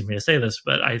am, it's easy for me to say this,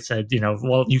 but I said,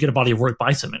 well, you get a body of work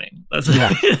by submitting. That's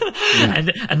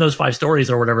And those 5 stories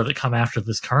or whatever that come after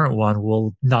this current one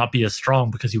will not be as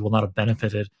strong because you will not have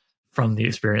benefited from the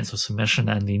experience of submission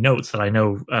and the notes that I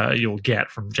know you'll get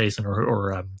from Jason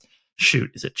or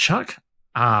shoot, is it Chuck?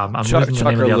 I'm losing the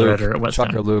name of the other editor at West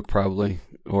Chuck or Luke, probably,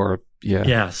 or yeah.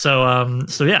 Yeah. So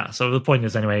the point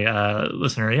is, anyway,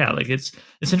 listener, like it's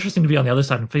interesting to be on the other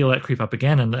side and feel that creep up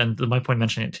again. And my point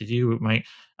mentioning it to you, Mike,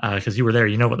 because you were there,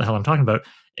 what the hell I'm talking about,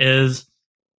 is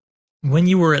when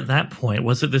you were at that point,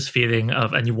 was it this feeling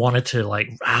of, and you wanted to like,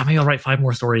 maybe I'll write 5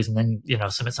 more stories and then,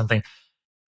 submit something.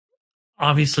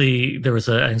 Obviously, there was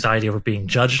an anxiety over being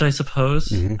judged, I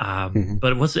suppose.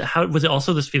 But was it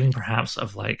also this feeling perhaps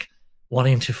of like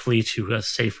wanting to flee to a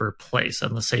safer place,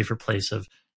 and the safer place of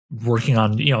working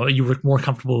on, you were more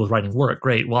comfortable with writing work.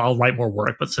 Great. Well, I'll write more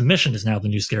work, but submission is now the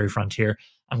new scary frontier.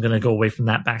 I'm going to go away from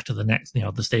that back to the next,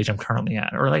 the stage I'm currently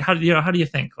at. Or like, how do you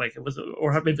think? Like it was,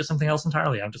 or maybe it's something else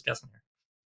entirely. I'm just guessing here.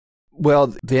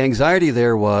 Well, the anxiety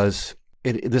there was,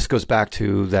 this goes back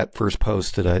to that first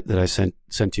post that I sent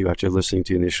to you after listening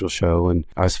to the initial show, and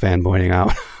I was fanboying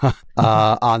out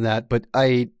on that. But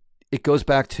it goes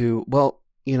back to, well,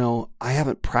 I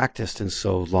haven't practiced in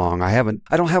so long. I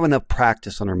don't have enough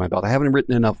practice under my belt. I haven't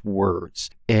written enough words,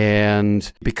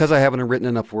 and because I haven't written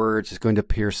enough words, it's going to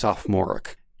appear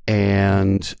sophomoric,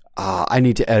 and I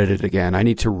need to edit it again. I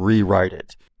need to rewrite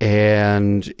it.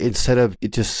 And instead of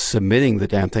just submitting the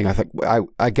damn thing,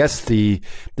 I guess the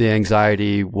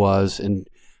anxiety was, and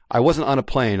I wasn't on a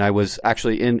plane. I was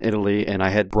actually in Italy, and I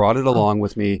had brought it along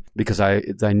with me because I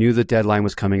knew the deadline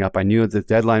was coming up. I knew the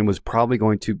deadline was probably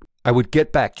I would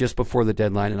get back just before the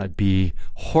deadline, and I'd be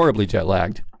horribly jet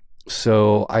lagged.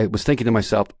 So I was thinking to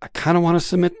myself, I kind of want to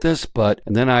submit this,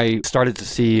 and then I started to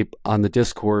see on the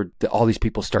Discord that all these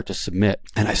people start to submit,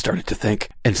 and I started to think,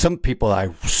 and some people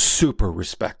I super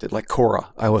respected, like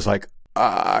Cora, I was like,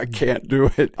 I can't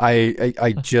do it.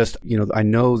 I just, I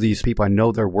know these people, I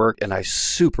know their work, and I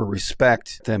super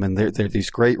respect them, and they're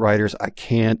these great writers.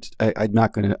 I'm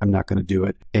not going to do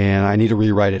it, and I need to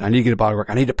rewrite it. I need to get a body of work.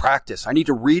 I need to practice. I need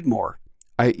to read more.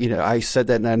 I said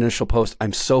that in that initial post.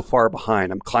 I'm so far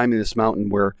behind. I'm climbing this mountain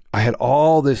where I had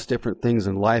all these different things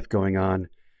in life going on.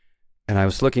 And I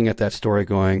was looking at that story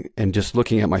and just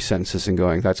looking at my sentences and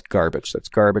going, that's garbage. That's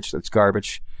garbage. That's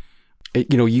garbage.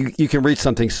 You can read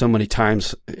something so many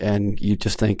times and you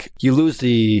just think you lose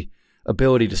the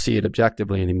ability to see it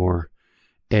objectively anymore.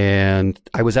 And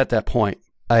I was at that point.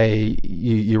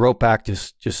 You wrote back,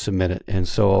 just submit it. And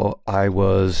so I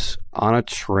was on a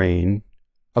train.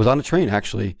 I was on a train,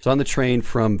 actually. I was on the train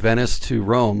from Venice to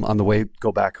Rome on the way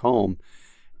go back home.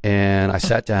 And I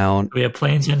sat down. We have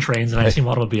planes and trains, and I assume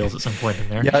automobiles at some point in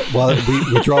there. Yeah, well,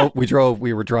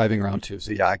 we were driving around too.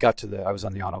 So yeah, I was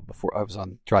on the auto before. I was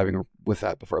driving with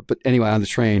that before. But anyway, on the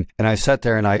train, and I sat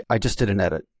there and I just did an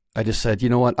edit. I just said, you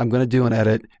know what, I'm going to do an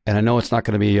edit, and I know it's not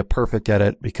going to be a perfect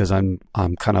edit because I'm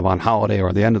kind of on holiday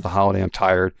or the end of the holiday. I'm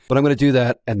tired, but I'm going to do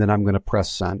that, and then I'm going to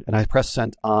press send. And I pressed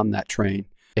send on that train,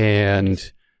 and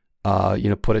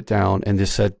put it down and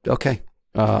just said, okay,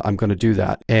 I'm going to do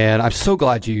that. And I'm so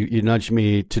glad you nudged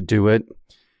me to do it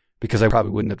because I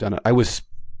probably wouldn't have done it. I was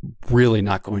really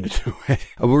not going to do it.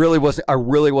 I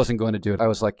really wasn't going to do it. I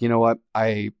was like, you know what?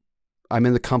 I'm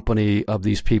in the company of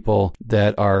these people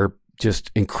that are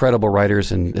just incredible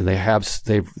writers, and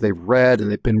they've read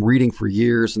and they've been reading for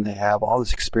years, and they have all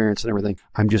this experience and everything.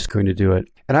 I'm just going to do it.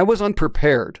 And I was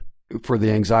unprepared for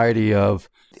the anxiety of,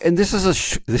 and this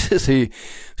is a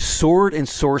sword and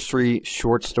sorcery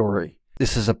short story.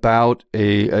 This is about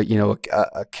a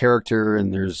character,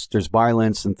 and there's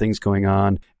violence and things going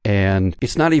on, and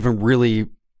it's not even really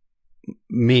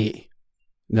me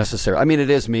necessarily. I mean, it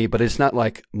is me, but it's not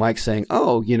like Mike saying,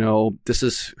 "Oh, this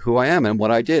is who I am and what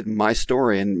I did, my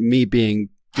story," and me being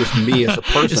just me as a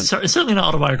person. It's certainly not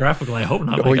autobiographical. I hope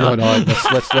not. No,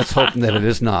 let's hope that it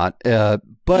is not.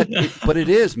 But it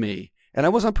is me, and I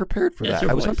wasn't prepared for that.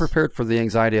 I was unprepared for the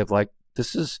anxiety of like,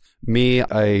 this is me.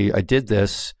 I did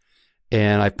this,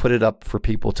 and I put it up for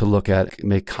people to look at,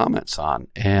 make comments on,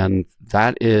 and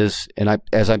that is. And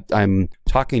as I'm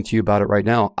talking to you about it right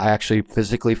now, I actually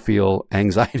physically feel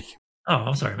anxiety Oh,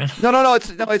 I'm sorry, man. No.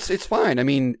 It's fine. I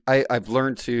mean, I've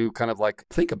learned to kind of like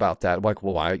think about that. Like,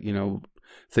 well,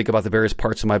 think about the various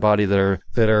parts of my body that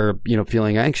are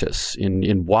feeling anxious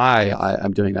in why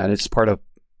I'm doing that. It's part of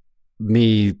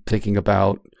me thinking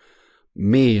about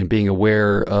me and being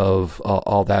aware of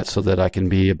all that so that I can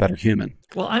be a better human.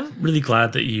 Well, I'm really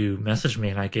glad that you messaged me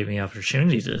and I gave me the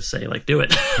opportunity to say, like, do it.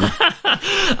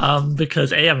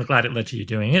 Because I'm glad it led to you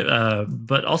doing it.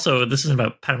 But also, this isn't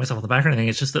about patting myself on the back or anything.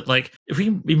 It's just that, like, if we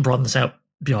can even broaden this out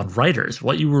beyond writers,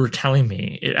 what you were telling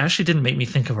me, it actually didn't make me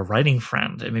think of a writing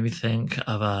friend. It made me think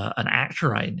of an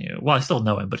actor I knew. Well, I still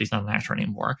know him, but he's not an actor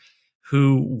anymore,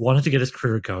 who wanted to get his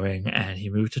career going, and he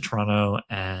moved to Toronto.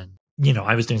 And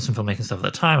I was doing some filmmaking stuff at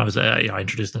the time. I was, I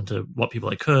introduced him to what people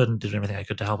I could and did everything I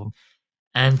could to help him.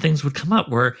 And things would come up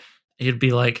where it'd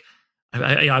be like,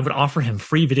 I would offer him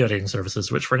free video editing services,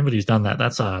 which for anybody who's done that,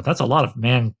 that's a lot of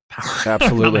manpower.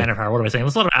 Absolutely. Not manpower. What am I saying?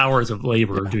 That's a lot of hours of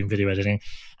labor doing video editing.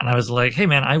 And I was like, hey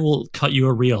man, I will cut you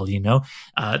a reel,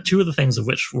 two of the things of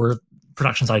which were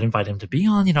productions I'd invite him to be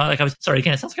on, like I was, sorry,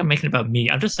 again, it sounds like I'm making it about me.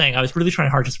 I'm just saying I was really trying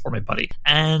hard to support my buddy.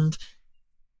 And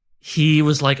he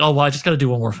was like, oh, well, I just got to do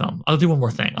one more film. I'll do one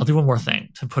more thing. I'll do one more thing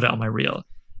to put it on my reel.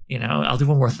 I'll do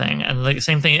one more thing. And like the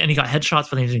same thing. And he got headshots,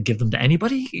 but he didn't give them to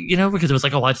anybody, because it was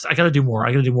like, oh, I got to do more.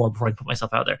 I got to do more before I put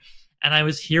myself out there. And I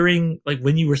was hearing, like,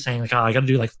 when you were saying, like, oh, I got to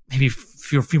do like maybe a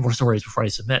few more stories before I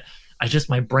submit.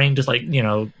 My brain just like,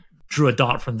 drew a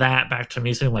dot from that back to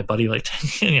me sitting with my buddy like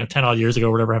 10 odd years ago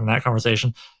or whatever, having that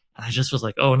conversation. And I just was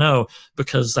like, oh no,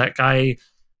 because that guy,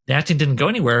 the acting didn't go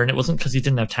anywhere. And it wasn't because he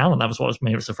didn't have talent. That was what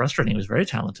made it so frustrating. He was very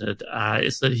talented.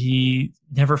 It's that he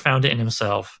never found it in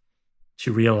himself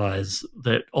to realize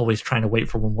that always trying to wait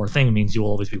for one more thing means you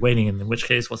will always be waiting. And in which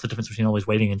case, what's the difference between always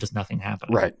waiting and just nothing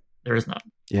happening? Right. There is none.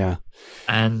 Yeah.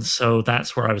 And so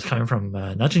that's where I was coming from,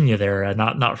 nudging you there.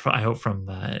 Not. I hope from.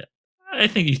 I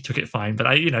think you took it fine, but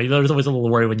there's always a little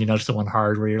worry when you nudge someone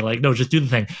hard, where you're like, no, just do the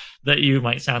thing. That you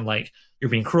might sound like you're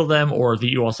being cruel to them, or that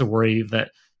you also worry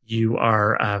that you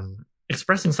are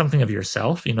expressing something of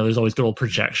yourself. There's always good old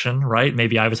projection, right?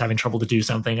 Maybe I was having trouble to do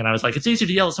something and I was like, it's easier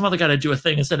to yell at some other guy to do a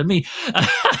thing instead of me.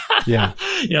 Yeah.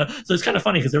 So it's kind of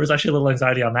funny because there was actually a little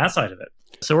anxiety on that side of it.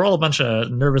 So we're all a bunch of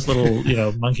nervous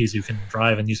little, monkeys who can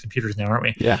drive and use computers now, aren't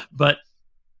we? Yeah. But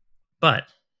it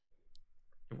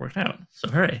worked out. So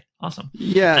hooray. Awesome.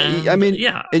 Yeah.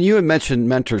 And you had mentioned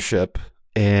mentorship,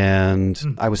 and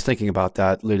I was thinking about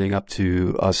that leading up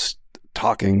to us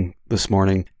talking this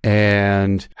morning,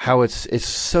 and how it's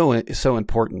so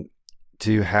important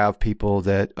to have people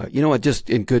that just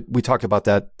in good. We talked about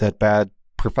that bad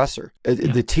professor.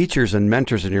 The teachers and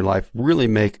mentors in your life really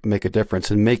make a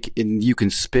difference, and you can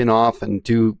spin off and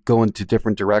go into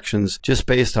different directions just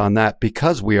based on that,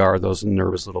 because we are those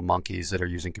nervous little monkeys that are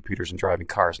using computers and driving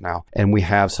cars now, and we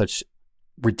have such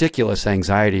ridiculous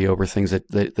anxiety over things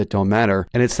that don't matter.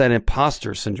 And it's that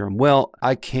imposter syndrome. Well,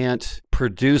 I can't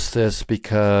produce this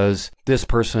because this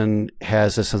person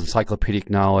has this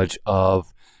encyclopedic knowledge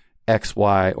of X,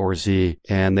 Y, or Z,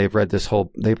 and they've read this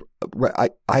whole.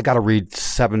 I got to read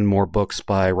 7 more books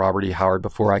by Robert E. Howard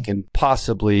before I can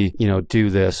possibly,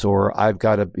 do this, or I've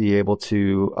got to be able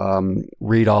to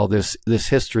read all this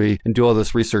history and do all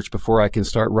this research before I can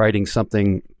start writing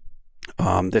something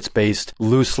that's based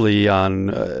loosely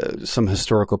on some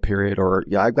historical period, or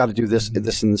I've got to do this and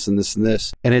this and this and this and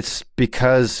this. And it's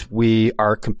because we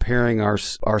are comparing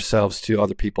ourselves to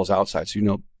other people's outsides.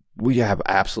 We have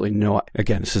absolutely no,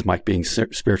 again, this is Mike being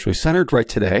spiritually centered right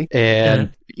today.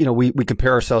 And, we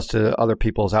compare ourselves to other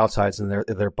people's outsides and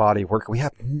their body work. We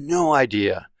have no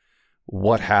idea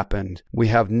what happened. We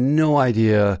have no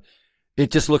idea.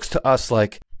 It just looks to us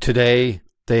like today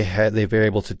they've been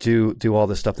able to do all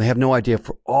this stuff. They have no idea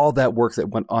for all that work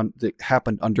that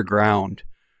happened underground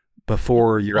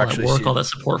before you're actually seeing all that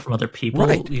support from other people.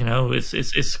 Right.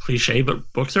 It's cliche,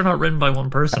 but books are not written by one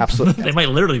person. Absolutely. They might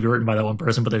literally be written by that one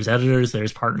person, but there's editors,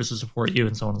 there's partners to support you,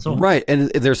 and so on and so on. Right. And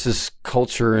there's this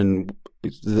culture, and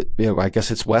I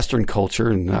guess it's Western culture,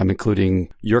 and I'm including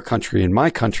your country and my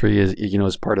country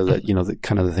as part of that, the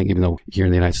kind of the thing, even though here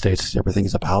in the United States, everything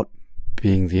is about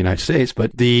being the United States,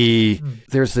 but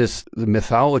there's the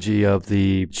mythology of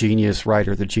the genius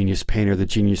writer, the genius painter, the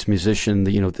genius musician,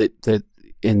 that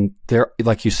in there,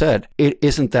 like you said, it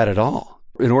isn't that at all.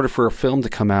 In order for a film to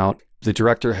come out, the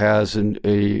director has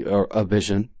a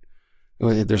vision,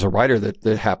 there's a writer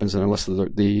that happens, and unless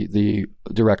the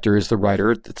director is the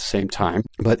writer at the same time,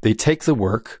 but they take the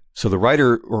work. So the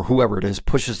writer or whoever it is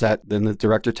pushes that, then the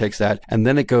director takes that, and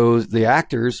then it goes, the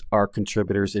actors are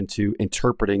contributors into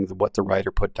interpreting what the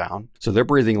writer put down. So they're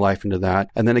breathing life into that.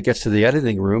 And then it gets to the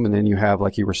editing room, and then you have,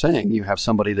 like you were saying, you have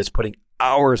somebody that's putting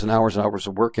hours and hours and hours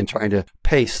of work in trying to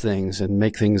pace things and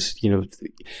make things,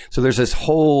 so there's this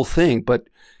whole thing. But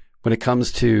when it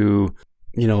comes to,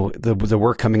 the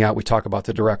work coming out, we talk about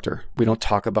the director. We don't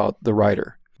talk about the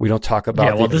writer. We don't talk about...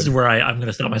 Yeah, well, this is where I'm going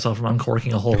to stop myself from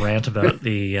uncorking a whole rant about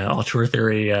the auteur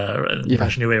theory,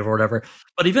 French New Wave or whatever.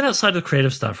 But even outside of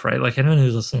creative stuff, right? Like anyone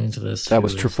who's listening to this... That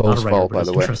was Truffaut's fault, by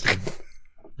the way.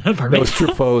 Pardon me? That was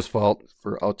Truffaut's fault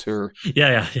for auteur.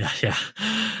 Yeah.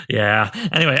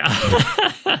 Anyway,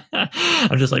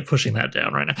 I'm just like pushing that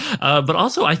down right now. But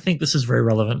also, I think this is very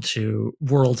relevant to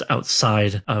worlds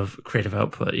outside of creative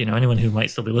output. Anyone who might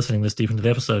still be listening this deep into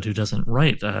the episode who doesn't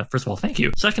write, first of all, thank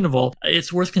you. Second of all,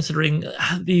 it's worth considering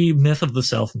the myth of the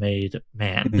self-made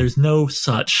man. Mm-hmm. There's no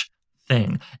such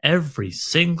thing. Every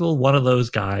single one of those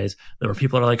guys, there were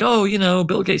people that are like, oh,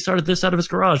 Bill Gates started this out of his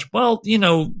garage. Well,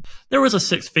 there was a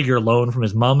 6-figure loan from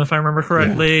his mom, if I remember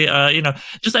correctly. Yeah.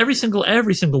 Just every single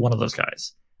one of those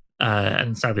guys.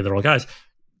 And sadly, they're all guys.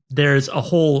 There's a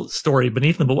whole story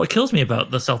beneath them. But what kills me about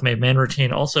the self-made man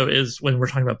routine also is when we're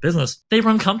talking about business, they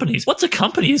run companies. What's a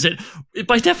company? Is it,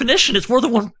 by definition, it's more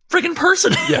than one friggin'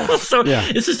 person. Yeah.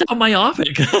 It's just how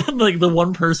myopic like the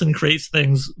one person creates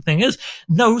thing is.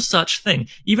 No such thing.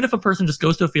 Even if a person just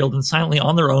goes to a field and silently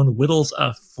on their own whittles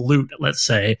a flute, let's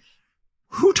say,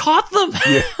 who taught them?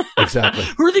 Yeah, exactly.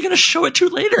 Who are they going to show it to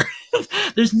later?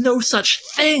 There's no such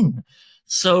thing.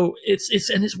 So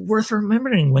it's worth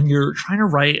remembering when you're trying to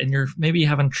write and you're maybe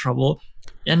having trouble.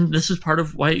 And this is part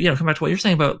of why, come back to what you're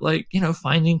saying about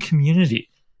finding community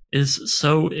is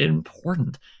so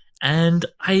important. And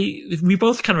we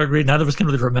both kind of agreed. Neither of us can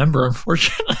really remember,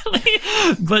 unfortunately.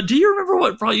 But do you remember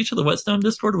what brought you to the Whetstone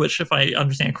Discord, which, if I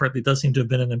understand correctly, does seem to have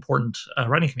been an important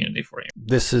writing community for you?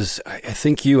 This is, I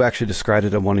think you actually described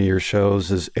it on one of your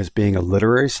shows as being a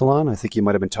literary salon. I think you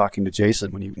might have been talking to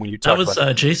Jason when you talked about that.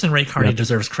 Was Jason Ray Carney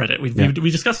deserves credit. We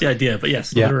discussed the idea, but yes,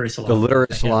 the literary salon. The literary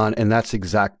salon, and that's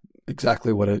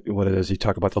exactly what it is. You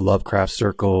talk about the Lovecraft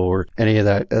Circle or any of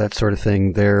that sort of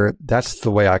thing there. That's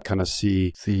the way I kind of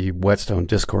see the Whetstone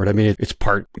Discord. I mean, it's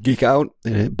part geek out,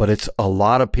 but it's a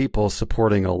lot of people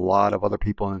supporting a lot of other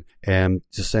people and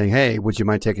just saying, hey, would you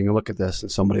mind taking a look at this?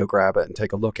 And somebody will grab it and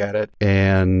take a look at it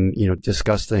and,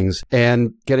 discuss things.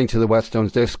 And getting to the Whetstone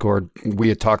Discord, we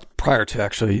had talked prior to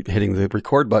actually hitting the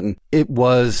record button. It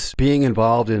was being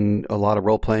involved in a lot of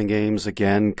role-playing games,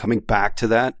 again, coming back to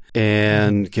that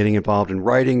and getting involved in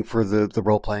writing for the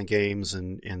role-playing games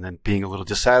and then being a little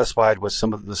dissatisfied with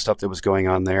some of the stuff that was going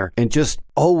on there. And just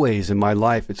always in my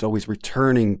life, it's always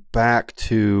returning back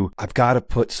to, I've got to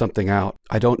put something out.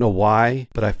 I don't know why,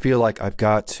 but I feel like I've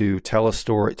got to tell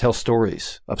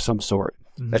stories of some sort.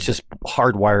 Mm-hmm. That's just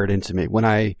hardwired into me. When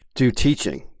I do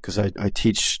teaching, because I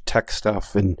teach tech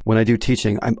stuff, and when I do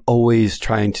teaching, I'm always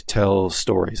trying to tell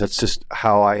stories. That's just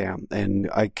how I am.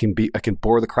 And I can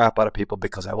bore the crap out of people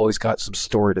because I've always got some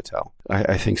story to tell.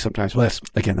 I think sometimes, well,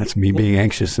 that's me being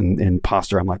anxious and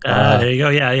imposter. I'm like, there you go.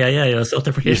 Yeah.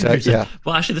 Self-deprecation. Yeah.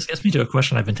 Well, actually, this gets me to a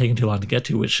question I've been taking too long to get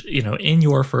to, which, in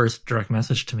your first direct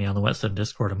message to me on the Whetstone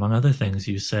Discord, among other things,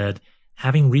 you said,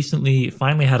 having recently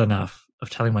finally had enough of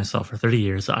telling myself for 30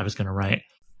 years that I was going to write,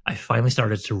 I finally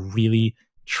started to really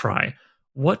try.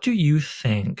 What do you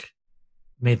think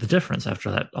made the difference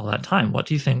after all that time? What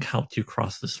do you think helped you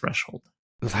cross this threshold?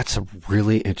 That's a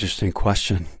really interesting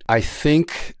question. I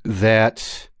think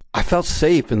that I felt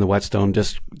safe in the Whetstone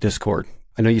Discord.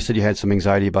 I know you said you had some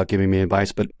anxiety about giving me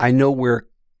advice, but I know where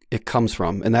it comes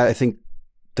from, and I think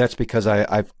that's because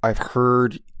I've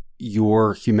heard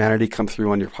your humanity come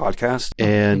through on your podcast,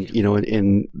 and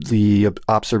in the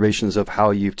observations of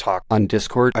how you've talked on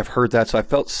Discord, I've heard that, so I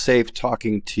felt safe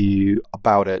talking to you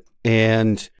about it.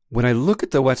 And when I look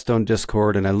at the Whetstone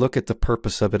Discord and I look at the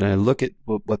purpose of it and I look at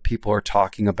what people are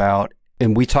talking about,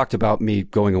 and we talked about me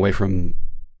going away from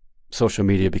social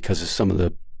media because of some of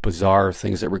the bizarre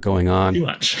things that were going on. Too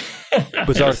much.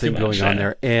 Bizarre thing going on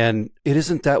there. And it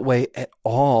isn't that way at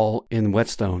all in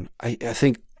Whetstone. I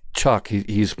think Chuck,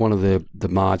 he's one of the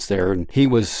mods there, and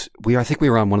I think we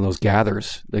were on one of those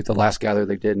gathers, like the last gather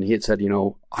they did, and he had said,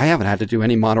 I haven't had to do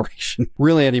any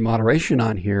moderation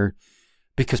on here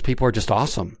because people are just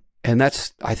awesome. And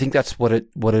I think that's what it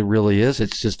really is.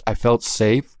 It's just, I felt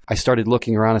safe. I started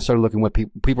looking around. I started looking what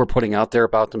people are putting out there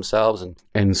about themselves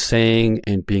and saying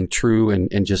and being true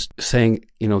and just saying,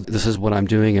 this is what I'm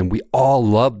doing. And we all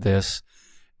love this.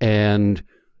 And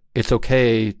it's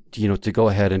okay, to go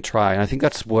ahead and try. And I think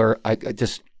that's where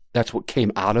that's what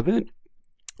came out of it.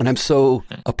 And I'm so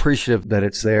appreciative that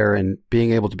it's there, and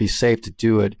being able to be safe to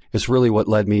do it is really what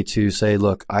led me to say,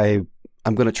 look, I'm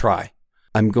going to try.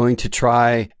 I'm going to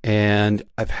try, and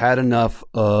I've had enough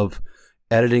of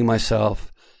editing myself.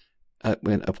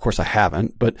 And of course I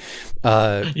haven't, but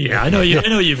yeah, I know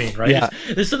what you mean, right? Yeah.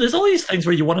 There's all these things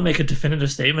where you want to make a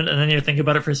definitive statement, and then you think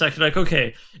about it for a second, like,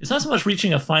 okay, it's not so much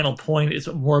reaching a final point; it's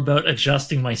more about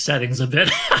adjusting my settings a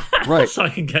bit, right? So I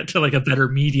can get to like a better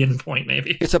median point,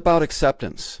 maybe. It's about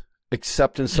acceptance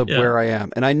of where I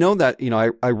am, and I know that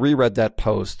I reread that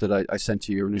post that I sent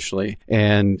to you initially,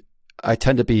 and I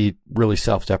tend to be really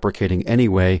self-deprecating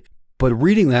anyway. But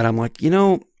reading that, I'm like,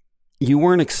 you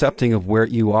weren't accepting of where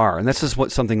you are. And this is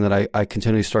something that I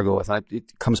continually struggle with.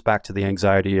 It comes back to the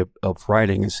anxiety of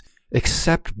writing, is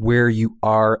accept where you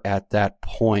are at that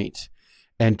point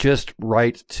and just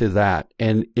write to that.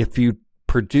 And if you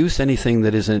produce anything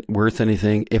that isn't worth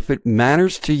anything, if it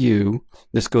matters to you,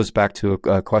 this goes back to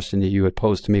a question that you had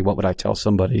posed to me. What would I tell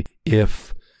somebody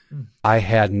if I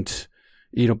hadn't,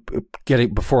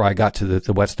 before I got to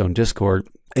the Whetstone Discord?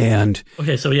 And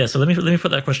okay, so let me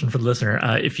put that question for the listener.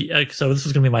 So this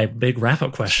is going to be my big wrap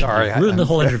up question. Sorry, ruined the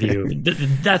whole interview.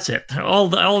 That's it. All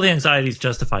the anxiety is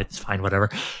justified. It's fine, whatever.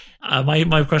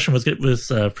 My question was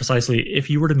precisely, if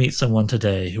you were to meet someone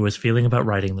today who was feeling about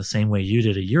writing the same way you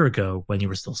did a year ago when you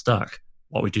were still stuck,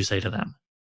 what would you say to them?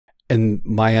 And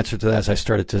my answer to that, as I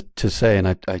started to say,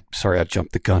 and sorry, I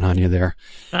jumped the gun on you there.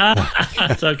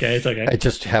 It's okay. It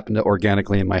just happened to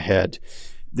organically in my head.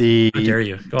 How dare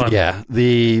you? Go on. Yeah.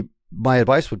 My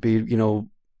advice would be,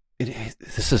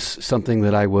 this is something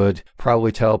that I would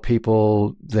probably tell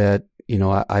people that,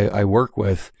 I work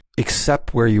with.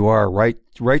 Accept where you are, right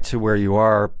to where you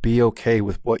are. Be okay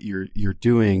with what you're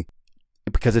doing,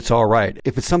 because it's all right.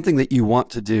 If it's something that you want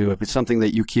to do, if it's something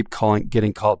that you keep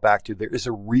getting called back to, there is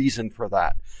a reason for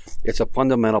that. It's a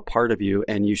fundamental part of you,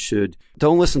 and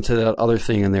don't listen to that other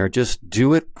thing in there. Just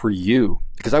do it for you.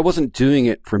 Because I wasn't doing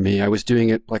it for me. I was doing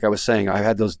it, like I was saying, I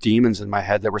had those demons in my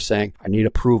head that were saying, I need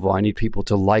approval. I need people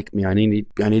to like me. I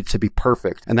need to be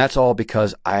perfect. And that's all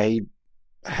because I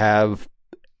have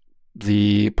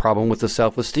the problem with the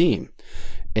self-esteem.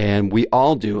 And we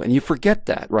all do. And you forget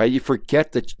that, right? You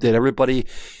forget that everybody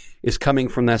is coming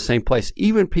from that same place.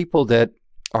 Even people that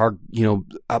are,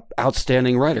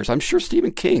 outstanding writers. I'm sure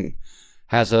Stephen King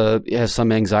has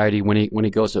some anxiety when he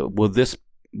goes to, will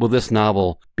this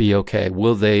novel be okay?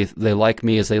 Will they like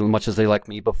me as much as they like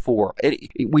me before?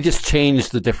 We just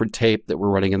changed the different tape that we're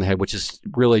running in the head, which is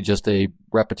really just a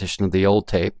repetition of the old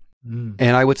tape. And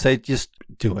I would say, just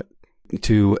do it.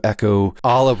 To echo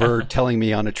Oliver telling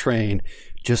me on a train,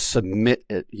 just submit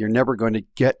it. You're never going to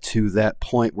get to that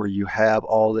point where you have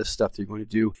all this stuff that you're going to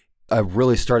do. I've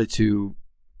really started to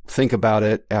think about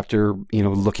it after,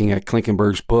 looking at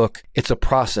Klinkenberg's book. It's a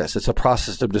process. It's a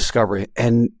process of discovery.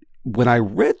 And when I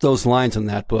read those lines in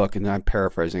that book, and I'm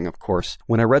paraphrasing, of course,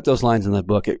 when I read those lines in that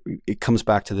book, it comes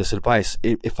back to this advice.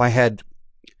 If I had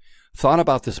thought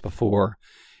about this before,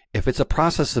 if it's a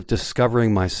process of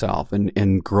discovering myself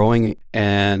and growing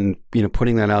and,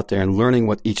 putting that out there and learning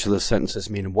what each of the sentences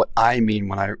mean and what I mean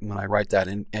when I write that,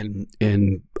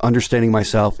 and understanding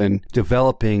myself and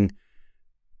developing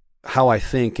how I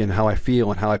think and how I feel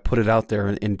and how I put it out there,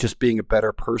 and just being a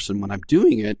better person when I'm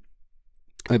doing it,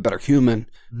 a better human,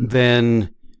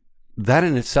 then that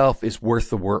in itself is worth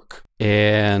the work.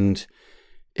 And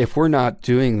if we're not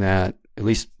doing that, at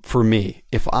least for me,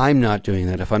 if I'm not doing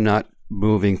that, if I'm not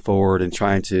moving forward and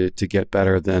trying to get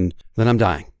better, then I'm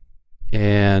dying.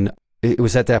 And it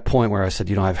was at that point where I said,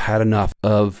 I've had enough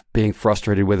of being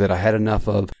frustrated with it. I had enough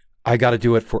of, I got to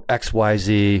do it for X, Y,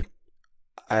 Z.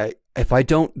 If I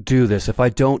don't do this, if I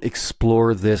don't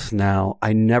explore this now,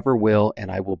 I never will.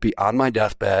 And I will be on my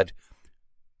deathbed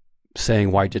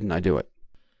saying, why didn't I do it?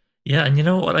 Yeah.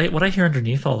 And what I hear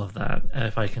underneath all of that,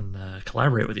 if I can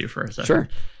collaborate with you for a second. Sure.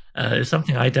 It's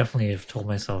something I definitely have told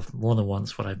myself more than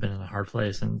once when I've been in a hard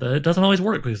place, and it doesn't always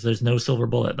work because there's no silver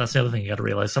bullet. That's the other thing you got to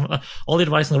realize. All the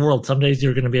advice in the world, some days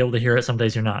you're going to be able to hear it, some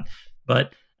days you're not.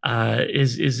 But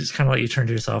is kind of like you turn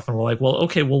to yourself and we're like, well,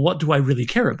 okay, well, what do I really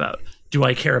care about? Do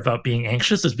I care about being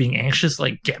anxious? Does being anxious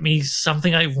get me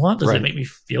something I want? Does it make me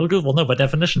feel good? Well, no, by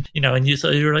definition, and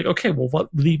so you're like, okay, well, what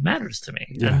really matters to me?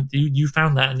 Yeah. And you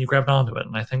found that and you grabbed onto it,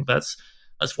 and I think that's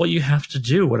what you have to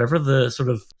do, whatever the sort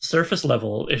of surface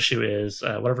level issue is,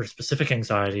 whatever specific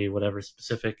anxiety, whatever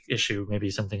specific issue, maybe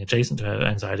something adjacent to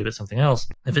anxiety, but something else.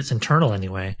 If it's internal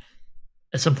anyway,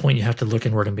 at some point you have to look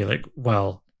inward and be like,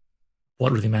 well,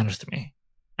 what really matters to me?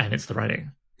 And it's the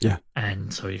writing. Yeah.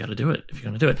 And so you got to do it if you're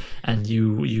going to do it. And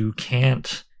you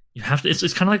can't you have to,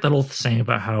 it's kind of like that old saying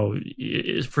about how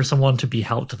for someone to be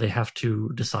helped, they have to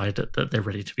decide that they're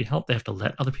ready to be helped. They have to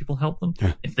let other people help them.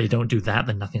 Yeah. If they don't do that,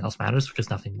 then nothing else matters, because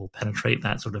nothing will penetrate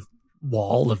that sort of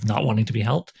wall of not wanting to be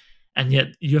helped. And yet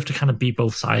you have to kind of be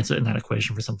both sides in that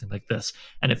equation for something like this.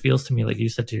 And it feels to me like you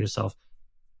said to yourself,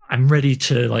 I'm ready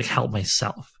to like help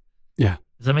myself. Yeah.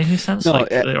 Does that make any sense? No,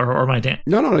 like, or am I Dan?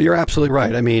 No, you're absolutely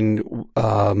right. I mean,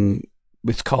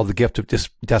 it's called the gift of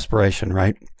desperation,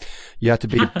 right? You have to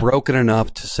be broken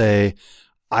enough to say,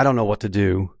 I don't know what to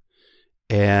do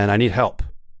and I need help.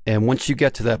 And once you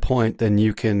get to that point, then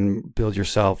you can build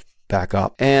yourself back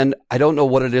up. And I don't know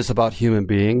what it is about human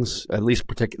beings, at least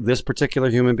this particular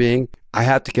human being. I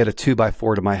have to get a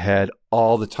 2x4 to my head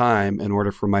all the time in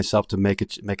order for myself to make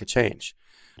a change.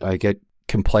 I get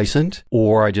complacent,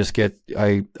 or I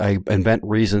invent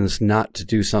reasons not to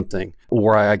do something,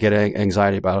 or I get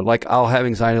anxiety about it. Like I'll have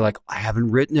anxiety, like I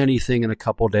haven't written anything in a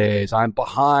couple of days. I'm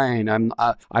behind. I'm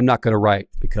not going to write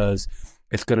because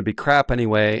it's going to be crap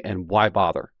anyway. And why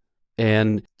bother?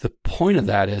 And the point of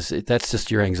that is that's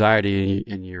just your anxiety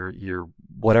and your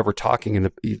whatever talking in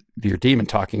your demon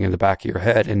talking in the back of your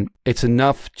head. And it's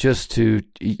enough just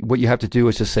what you have to do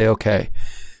is just say, okay,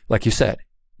 like you said,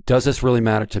 does this really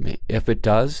matter to me? If it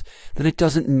does, then it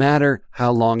doesn't matter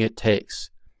how long it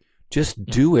takes. Just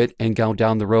do it and go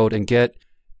down the road and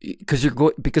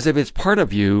because if it's part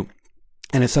of you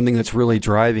and it's something that's really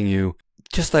driving you,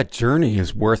 just that journey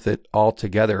is worth it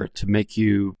altogether to make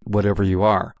you whatever you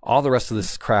are. All the rest of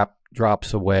this crap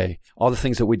drops away. All the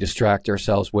things that we distract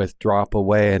ourselves with drop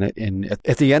away. And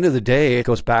at the end of the day, it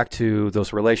goes back to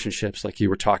those relationships like you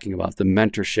were talking about, the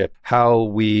mentorship, how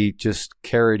we just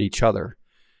carried each other.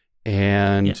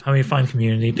 And how we find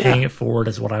community, paying it forward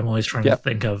is what I'm always trying to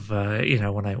think of. When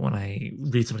I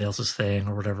read somebody else's thing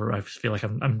or whatever, I feel like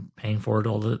I'm paying forward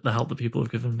all the help that people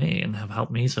have given me and have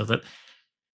helped me. So that,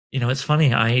 it's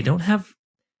funny. I don't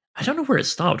know where it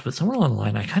stopped, but somewhere along the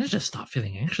line, I kind of just stopped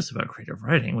feeling anxious about creative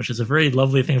writing, which is a very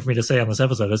lovely thing for me to say on this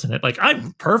episode, isn't it? Like,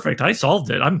 I'm perfect. I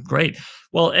solved it. I'm great.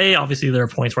 Well, obviously there are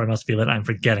points where I must feel that I'm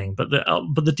forgetting, but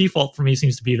the default for me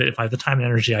seems to be that if I have the time and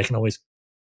energy, I can always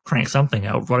crank something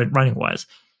out writing wise.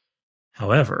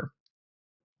 However,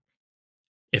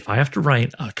 if I have to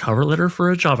write a cover letter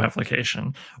for a job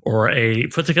application or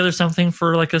put together something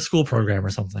for like a school program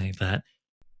or something like that,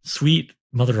 sweet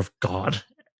mother of God,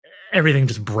 everything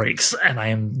just breaks and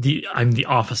I'm the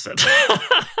opposite.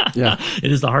 Yeah.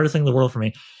 It is the hardest thing in the world for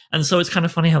me. And so it's kind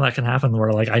of funny how that can happen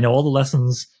where like I know all the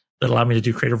lessons that allow me to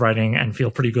do creative writing and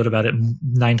feel pretty good about it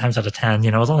 9 times out of 10,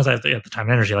 as long as I have the time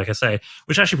and energy, like I say,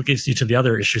 which actually gets you to the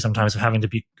other issue sometimes of having to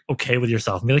be okay with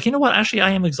yourself and be like, you know what, actually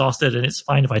I am exhausted and it's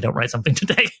fine if I don't write something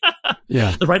today.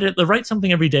 Yeah. The write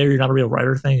something every day or you're not a real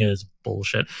writer thing is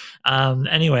bullshit.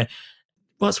 Anyway,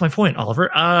 what's my point, Oliver?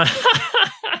 I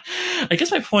guess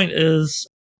my point is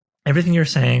everything you're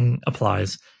saying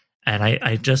applies. And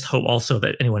I just hope also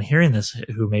that anyone hearing this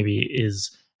who maybe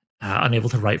is unable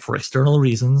to write for external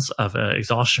reasons of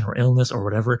exhaustion or illness or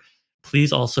whatever,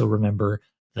 please also remember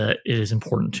that it is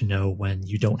important to know when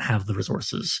you don't have the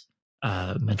resources,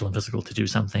 mental and physical, to do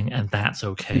something, and that's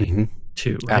okay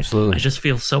too. Right? Absolutely. I just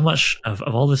feel so much of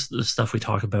all this stuff we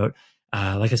talk about,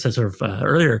 like I said sort of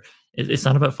earlier, it's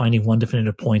not about finding one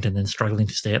definitive point and then struggling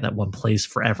to stay at that one place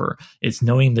forever. It's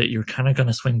knowing that you're kind of going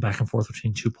to swing back and forth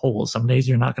between two poles. Some days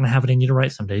you're not going to have it in you to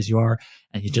write. Some days you are,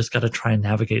 and you just got to try and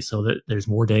navigate so that there's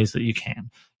more days that you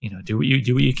can, do what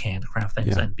you can to craft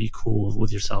things and be cool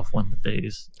with yourself when the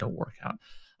days don't work out.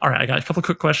 All right. I got a couple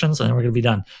quick questions and then we're going to be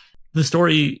done. The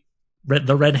story,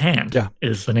 The Red Hand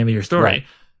is the name of your story. Right.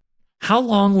 How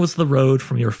long was the road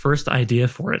from your first idea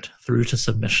for it through to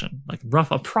submission? Like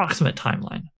rough approximate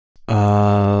timeline.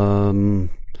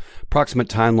 Approximate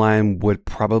timeline would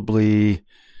probably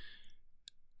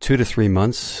 2 to 3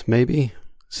 months, maybe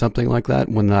something like that.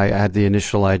 When I had the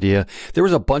initial idea, there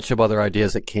was a bunch of other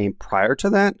ideas that came prior to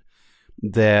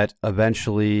that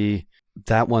eventually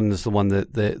that one is the one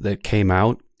that came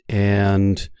out.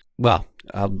 And well,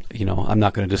 I'm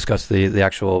not going to discuss the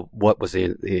actual what was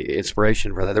the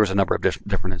inspiration for that. There was a number of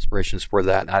different inspirations for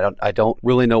that. And I don't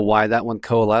really know why that one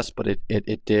coalesced, but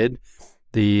it did.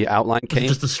 The outline came. Was it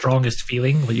just the strongest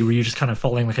feeling? Were you just kind of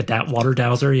falling like a water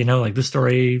dowser? Like this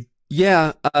story.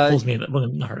 Yeah, pulls me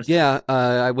the hardest. Yeah,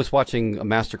 I was watching a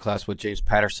masterclass with James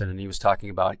Patterson, and he was talking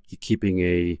about keeping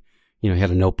he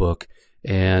had a notebook,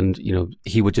 and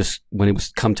he would just when it was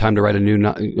come time to write a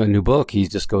new book, he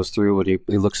just goes through and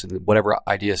he looks at whatever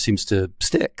idea seems to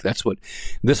stick. That's what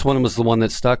this one was, the one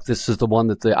that stuck. This is the one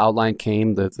that the outline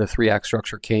came, the 3-act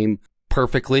structure came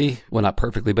perfectly. Well, not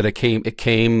perfectly, but it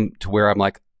came to where I'm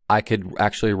like, I could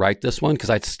actually write this one, because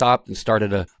I'd stopped and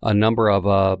started a number of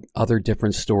other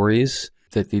different stories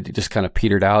that they just kind of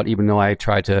petered out, even though I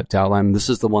tried to outline. This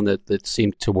is the one that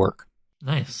seemed to work.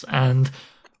 Nice. And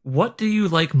what do you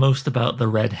like most about The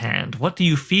Red Hand? What do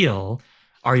you feel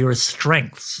are your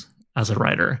strengths as a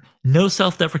writer? No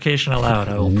self-deprecation allowed.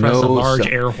 I will press a large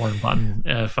air horn button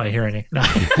if I hear any. No.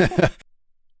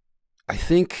 I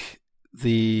think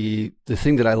the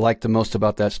thing that I like the most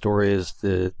about that story is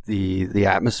the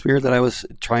atmosphere that I was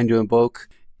trying to invoke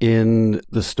in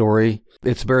the story.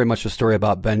 It's very much a story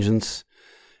about vengeance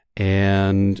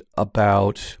and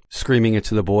about screaming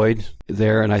into the void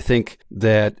there. And I think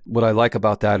that what I like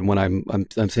about that, and when I'm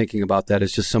thinking about that,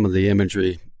 is just some of the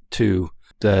imagery too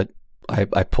that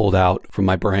I pulled out from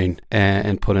my brain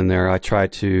and put in there. I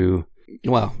tried to,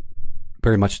 well,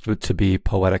 very much to be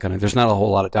poetic on it. There's not a whole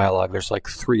lot of dialogue. There's like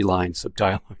 3 lines of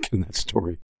dialogue in that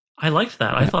story. I liked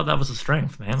that. I thought that was a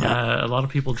strength, man. A lot of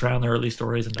people drown their early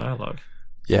stories in dialogue.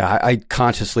 Yeah, I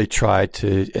consciously tried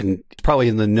to, and probably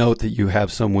in the note that you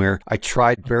have somewhere, I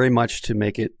tried very much to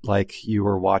make it like you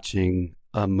were watching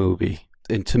a movie.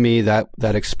 And to me, that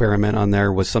experiment on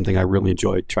there was something I really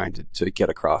enjoyed trying to get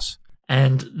across.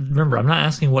 And remember, I'm not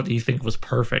asking what do you think was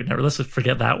perfect. Now, let's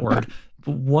forget that word.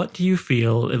 But what do you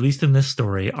feel, at least in this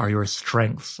story, are your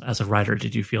strengths as a writer?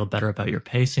 Did you feel better about your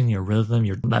pacing, your rhythm,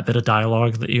 that bit of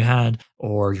dialogue that you had,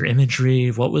 or your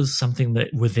imagery? What was something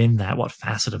that within that, what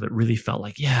facet of it really felt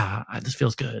like, yeah, this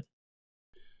feels good?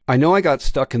 I know I got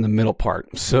stuck in the middle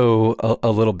part, so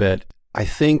a little bit. I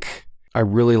think I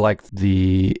really liked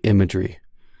the imagery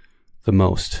the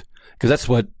most, because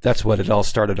that's what it all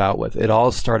started out with. It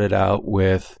all started out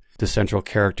with the central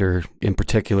character, in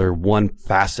particular, one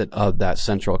facet of that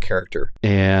central character.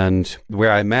 And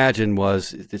where I imagined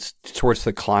was it's towards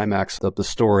the climax of the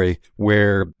story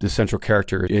where the central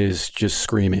character is just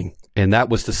screaming. And that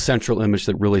was the central image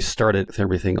that really started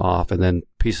everything off. And then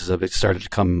pieces of it started to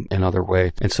come another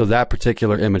way. And so that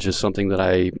particular image is something that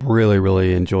I really,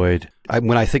 really enjoyed.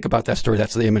 When I think about that story,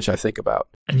 that's the image I think about.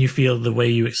 And you feel the way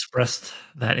you expressed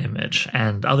that image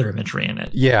and other imagery in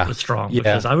it was strong. Yeah.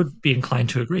 Because I would be inclined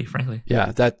to agree, frankly.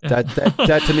 Yeah, that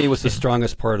to me was the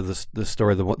strongest part of the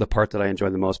story, the part that I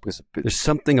enjoyed the most, because there's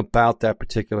something about that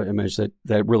particular image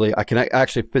that really, I can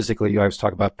actually physically, I was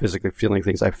talking about physically feeling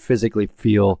things. I physically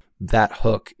feel that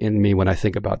hook in me when I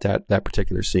think about that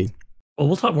particular scene. Well,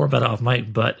 we'll talk more about it off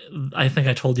mic, but I think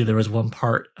I told you there was one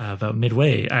part about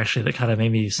midway, actually, that kind of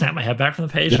made me snap my head back from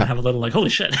the page and have a little like, holy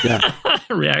shit,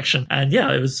 reaction. And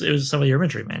yeah, it was some of your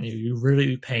imagery, man. You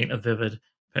really paint a vivid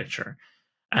picture.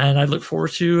 And I look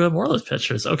forward to more of those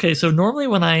pictures. Okay, so normally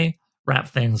when I wrap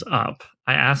things up,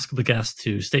 I ask the guest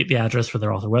to state the address for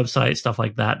their author website, stuff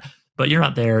like that. But you're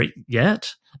not there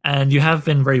yet. And you have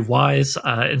been very wise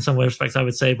in some respects, I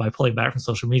would say, by pulling back from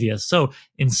social media. So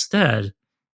instead,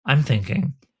 I'm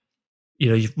thinking,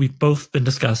 we've both been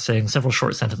discussing several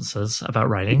short sentences about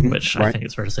writing, which I think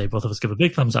it's fair to say both of us give a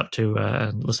big thumbs up to.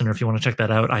 And listener, if you want to check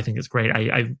that out, I think it's great.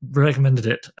 I recommended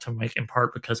it to Mike in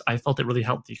part because I felt it really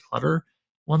helped declutter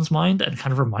one's mind and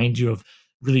kind of remind you of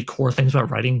really core things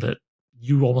about writing that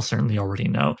you almost certainly already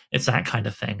know. It's that kind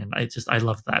of thing. And I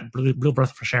love that. Real breath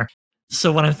of fresh air.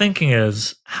 So what I'm thinking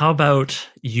is, how about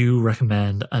you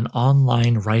recommend an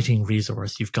online writing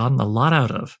resource you've gotten a lot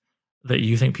out of that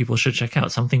you think people should check out?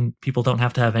 Something people don't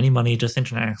have to have any money, just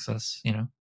internet access,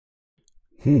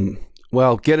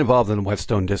 Well, get involved in the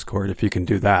Whetstone Discord if you can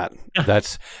do that. Yeah.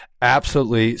 That's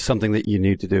absolutely something that you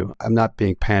need to do. I'm not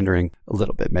being pandering a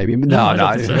little bit, maybe. No.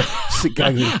 I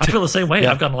feel the same way.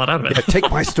 Yeah. I've gotten a lot out of it.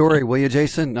 Take my story, will you,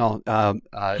 Jason? No. Yeah.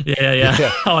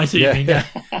 Oh, I see what you mean. Yeah.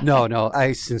 No.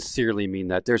 I sincerely mean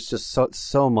that. There's just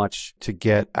so much to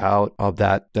get out of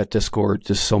that Discord.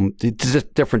 Just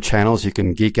different channels you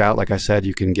can geek out. Like I said,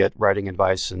 you can get writing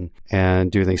advice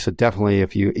and do things. So definitely,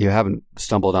 if you haven't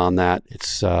stumbled on that,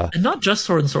 it's and not just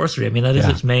sword and sorcery. I mean, that is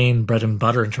its main bread and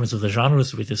butter in terms of the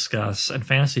genres we discuss and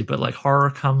fantasy. But like horror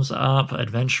comes up,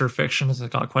 adventure fiction has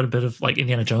got quite a bit of like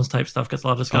Indiana Jones type stuff gets a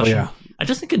lot of discussion. Oh, yeah. I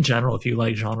just think in general, if you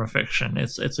like genre fiction,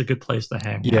 it's a good place to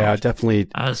hang out. Yeah, definitely.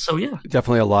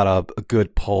 Definitely a lot of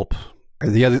good pulp.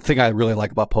 The other thing I really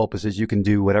like about pulp is you can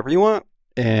do whatever you want.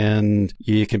 And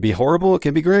it can be horrible, it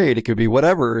can be great, it could be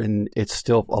whatever, and it's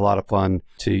still a lot of fun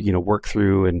to work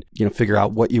through and figure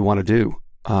out what you want to do.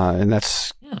 And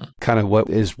that's kind of what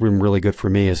is really good for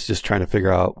me, is just trying to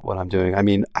figure out what I'm doing. I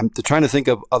mean, I'm trying to think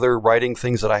of other writing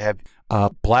things that I have.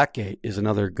 Blackgate is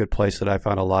another good place that I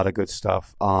found a lot of good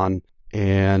stuff on.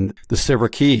 And the Silver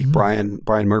Key, Brian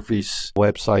Murphy's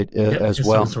website as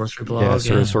well. Sorcery blog.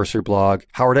 Sorcery blog.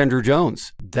 Howard Andrew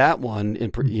Jones that one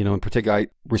in particular, I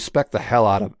respect the hell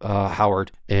out of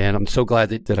Howard, and I'm so glad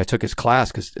that I took his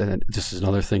class, because this is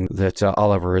another thing that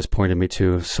Oliver has pointed me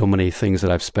to. So many things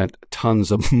that I've spent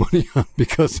tons of money on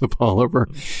because of Oliver.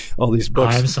 All these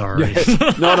books. I'm sorry.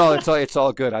 Yeah, no, it's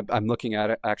all good. I'm looking at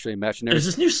it actually. Imaginary. There's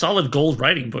this new solid gold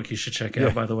writing book you should check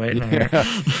out. By the way,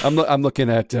 I'm looking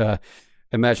at.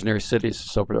 Imaginary Cities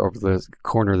is over the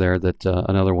corner there. That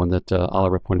another one that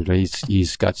Oliver pointed out.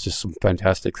 He's got just some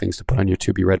fantastic things to put on your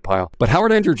to be read pile. But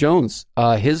Howard Andrew Jones,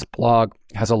 his blog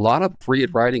has a lot of free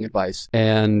writing advice.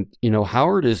 And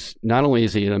Howard is not only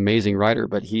is he an amazing writer,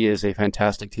 but he is a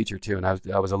fantastic teacher too. And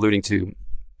I was alluding to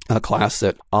a class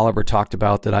that Oliver talked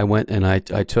about that I went and I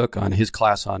took on his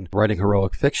class on writing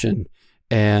heroic fiction,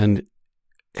 and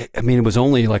I mean, it was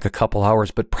only like a couple hours,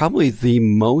 but probably the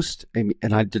most, and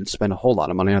I didn't spend a whole lot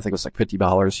of money. I think it was like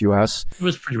 $50 US. It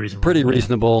was pretty reasonable. Pretty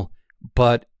reasonable,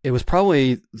 but it was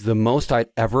probably the most I'd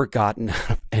ever gotten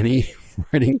out of any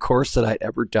writing course that I'd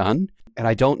ever done. And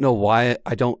I don't know why.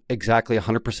 I don't exactly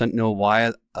 100% know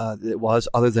why it was,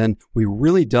 other than we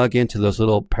really dug into those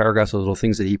little paragraphs, those little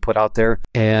things that he put out there.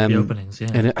 And the openings,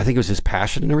 yeah. And I think it was his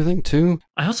passion and everything too.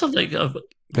 I also like...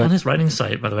 on his writing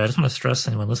site, by the way, I just want to stress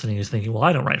anyone listening who's thinking, well,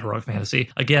 I don't write heroic fantasy.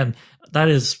 Again, that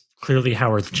is clearly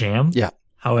Howard's jam. Yeah.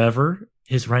 However,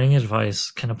 his writing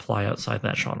advice can apply outside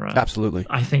that genre. Absolutely.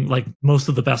 I think like most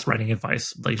of the best writing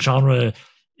advice, like genre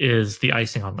is the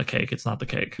icing on the cake. It's not the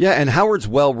cake. Yeah, and Howard's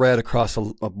well read across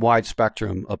a wide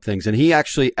spectrum of things, and he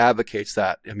actually advocates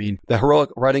that. I mean, the heroic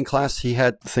writing class, he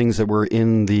had things that were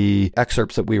in the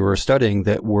excerpts that we were studying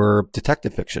that were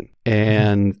detective fiction,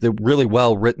 and they're really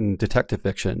well written detective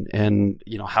fiction. And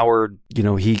Howard,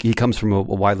 he comes from a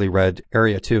widely read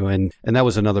area too, and that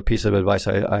was another piece of advice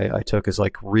I took, is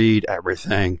like, read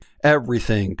everything,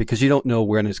 because you don't know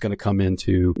when it's going to come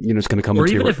into, it's going to come or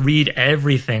into even if read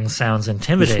everything sounds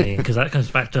intimidating, because that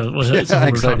comes back to what something we were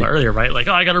talking about earlier, right? Like,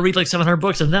 I got to read like 700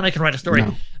 books and then I can write a story.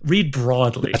 No. Read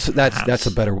broadly. That's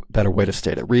a better way to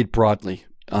state it. Read broadly.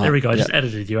 There we go. I just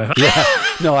edited you. Yeah.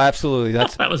 No, absolutely.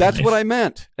 That's nice. what I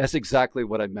meant. That's exactly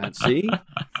what I meant. See?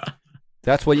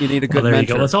 That's what you need a good there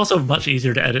mentor. You go. It's also much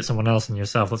easier to edit someone else than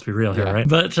yourself. Let's be real here, right?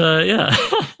 But yeah.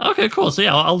 Okay, cool. So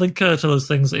yeah, I'll link to those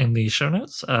things in the show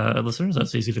notes, listeners.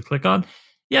 That's easy to click on.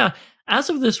 Yeah. As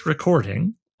of this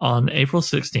recording on April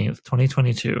 16th,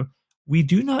 2022, we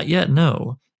do not yet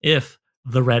know if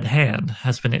The Red Hand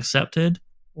has been accepted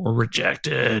or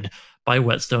rejected by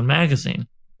Whetstone Magazine.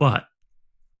 But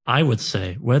I would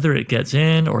say whether it gets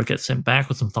in or it gets sent back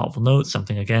with some thoughtful notes,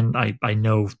 something, again, I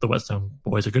know the Whetstone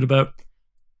boys are good about,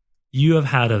 you have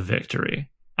had a victory.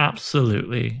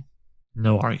 Absolutely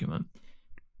no argument.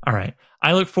 All right.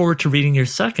 I look forward to reading your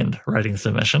second writing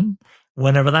submission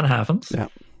whenever that happens. Yeah.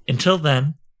 Until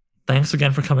then, thanks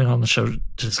again for coming on the show to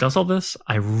discuss all this.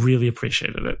 I really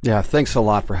appreciated it. Yeah, thanks a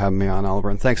lot for having me on, Oliver,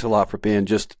 and thanks a lot for being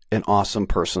just an awesome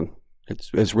person.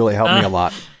 It's really helped me a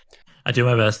lot. I do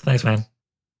my best. Thanks, man.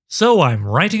 So I'm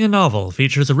Writing a Novel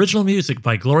features original music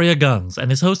by Gloria Guns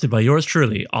and is hosted by yours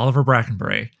truly, Oliver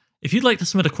Brackenbury. If you'd like to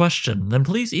submit a question, then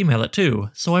please email it to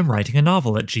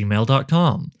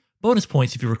soimwritinganovel@gmail.com. Bonus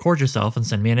points if you record yourself and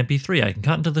send me an MP3 I can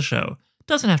cut into the show.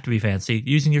 Doesn't have to be fancy.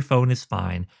 Using your phone is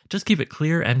fine. Just keep it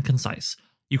clear and concise.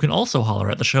 You can also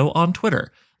holler at the show on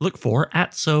Twitter. Look for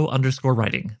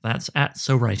 @so_writing. That's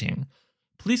 @sowriting.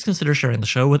 Please consider sharing the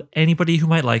show with anybody who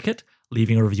might like it,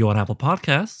 leaving a review on Apple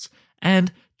Podcasts,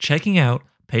 and checking out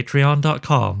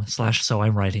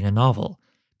patreon.com/soimwritinganovel.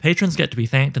 Patrons get to be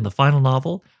thanked in the final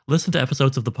novel, listen to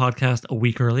episodes of the podcast a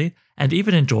week early, and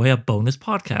even enjoy a bonus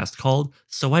podcast called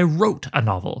So I Wrote a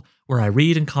Novel, where I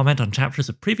read and comment on chapters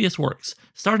of previous works,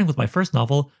 starting with my first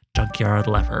novel, Junkyard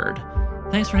Leopard.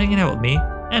 Thanks for hanging out with me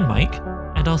and Mike,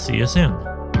 and I'll see you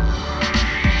soon.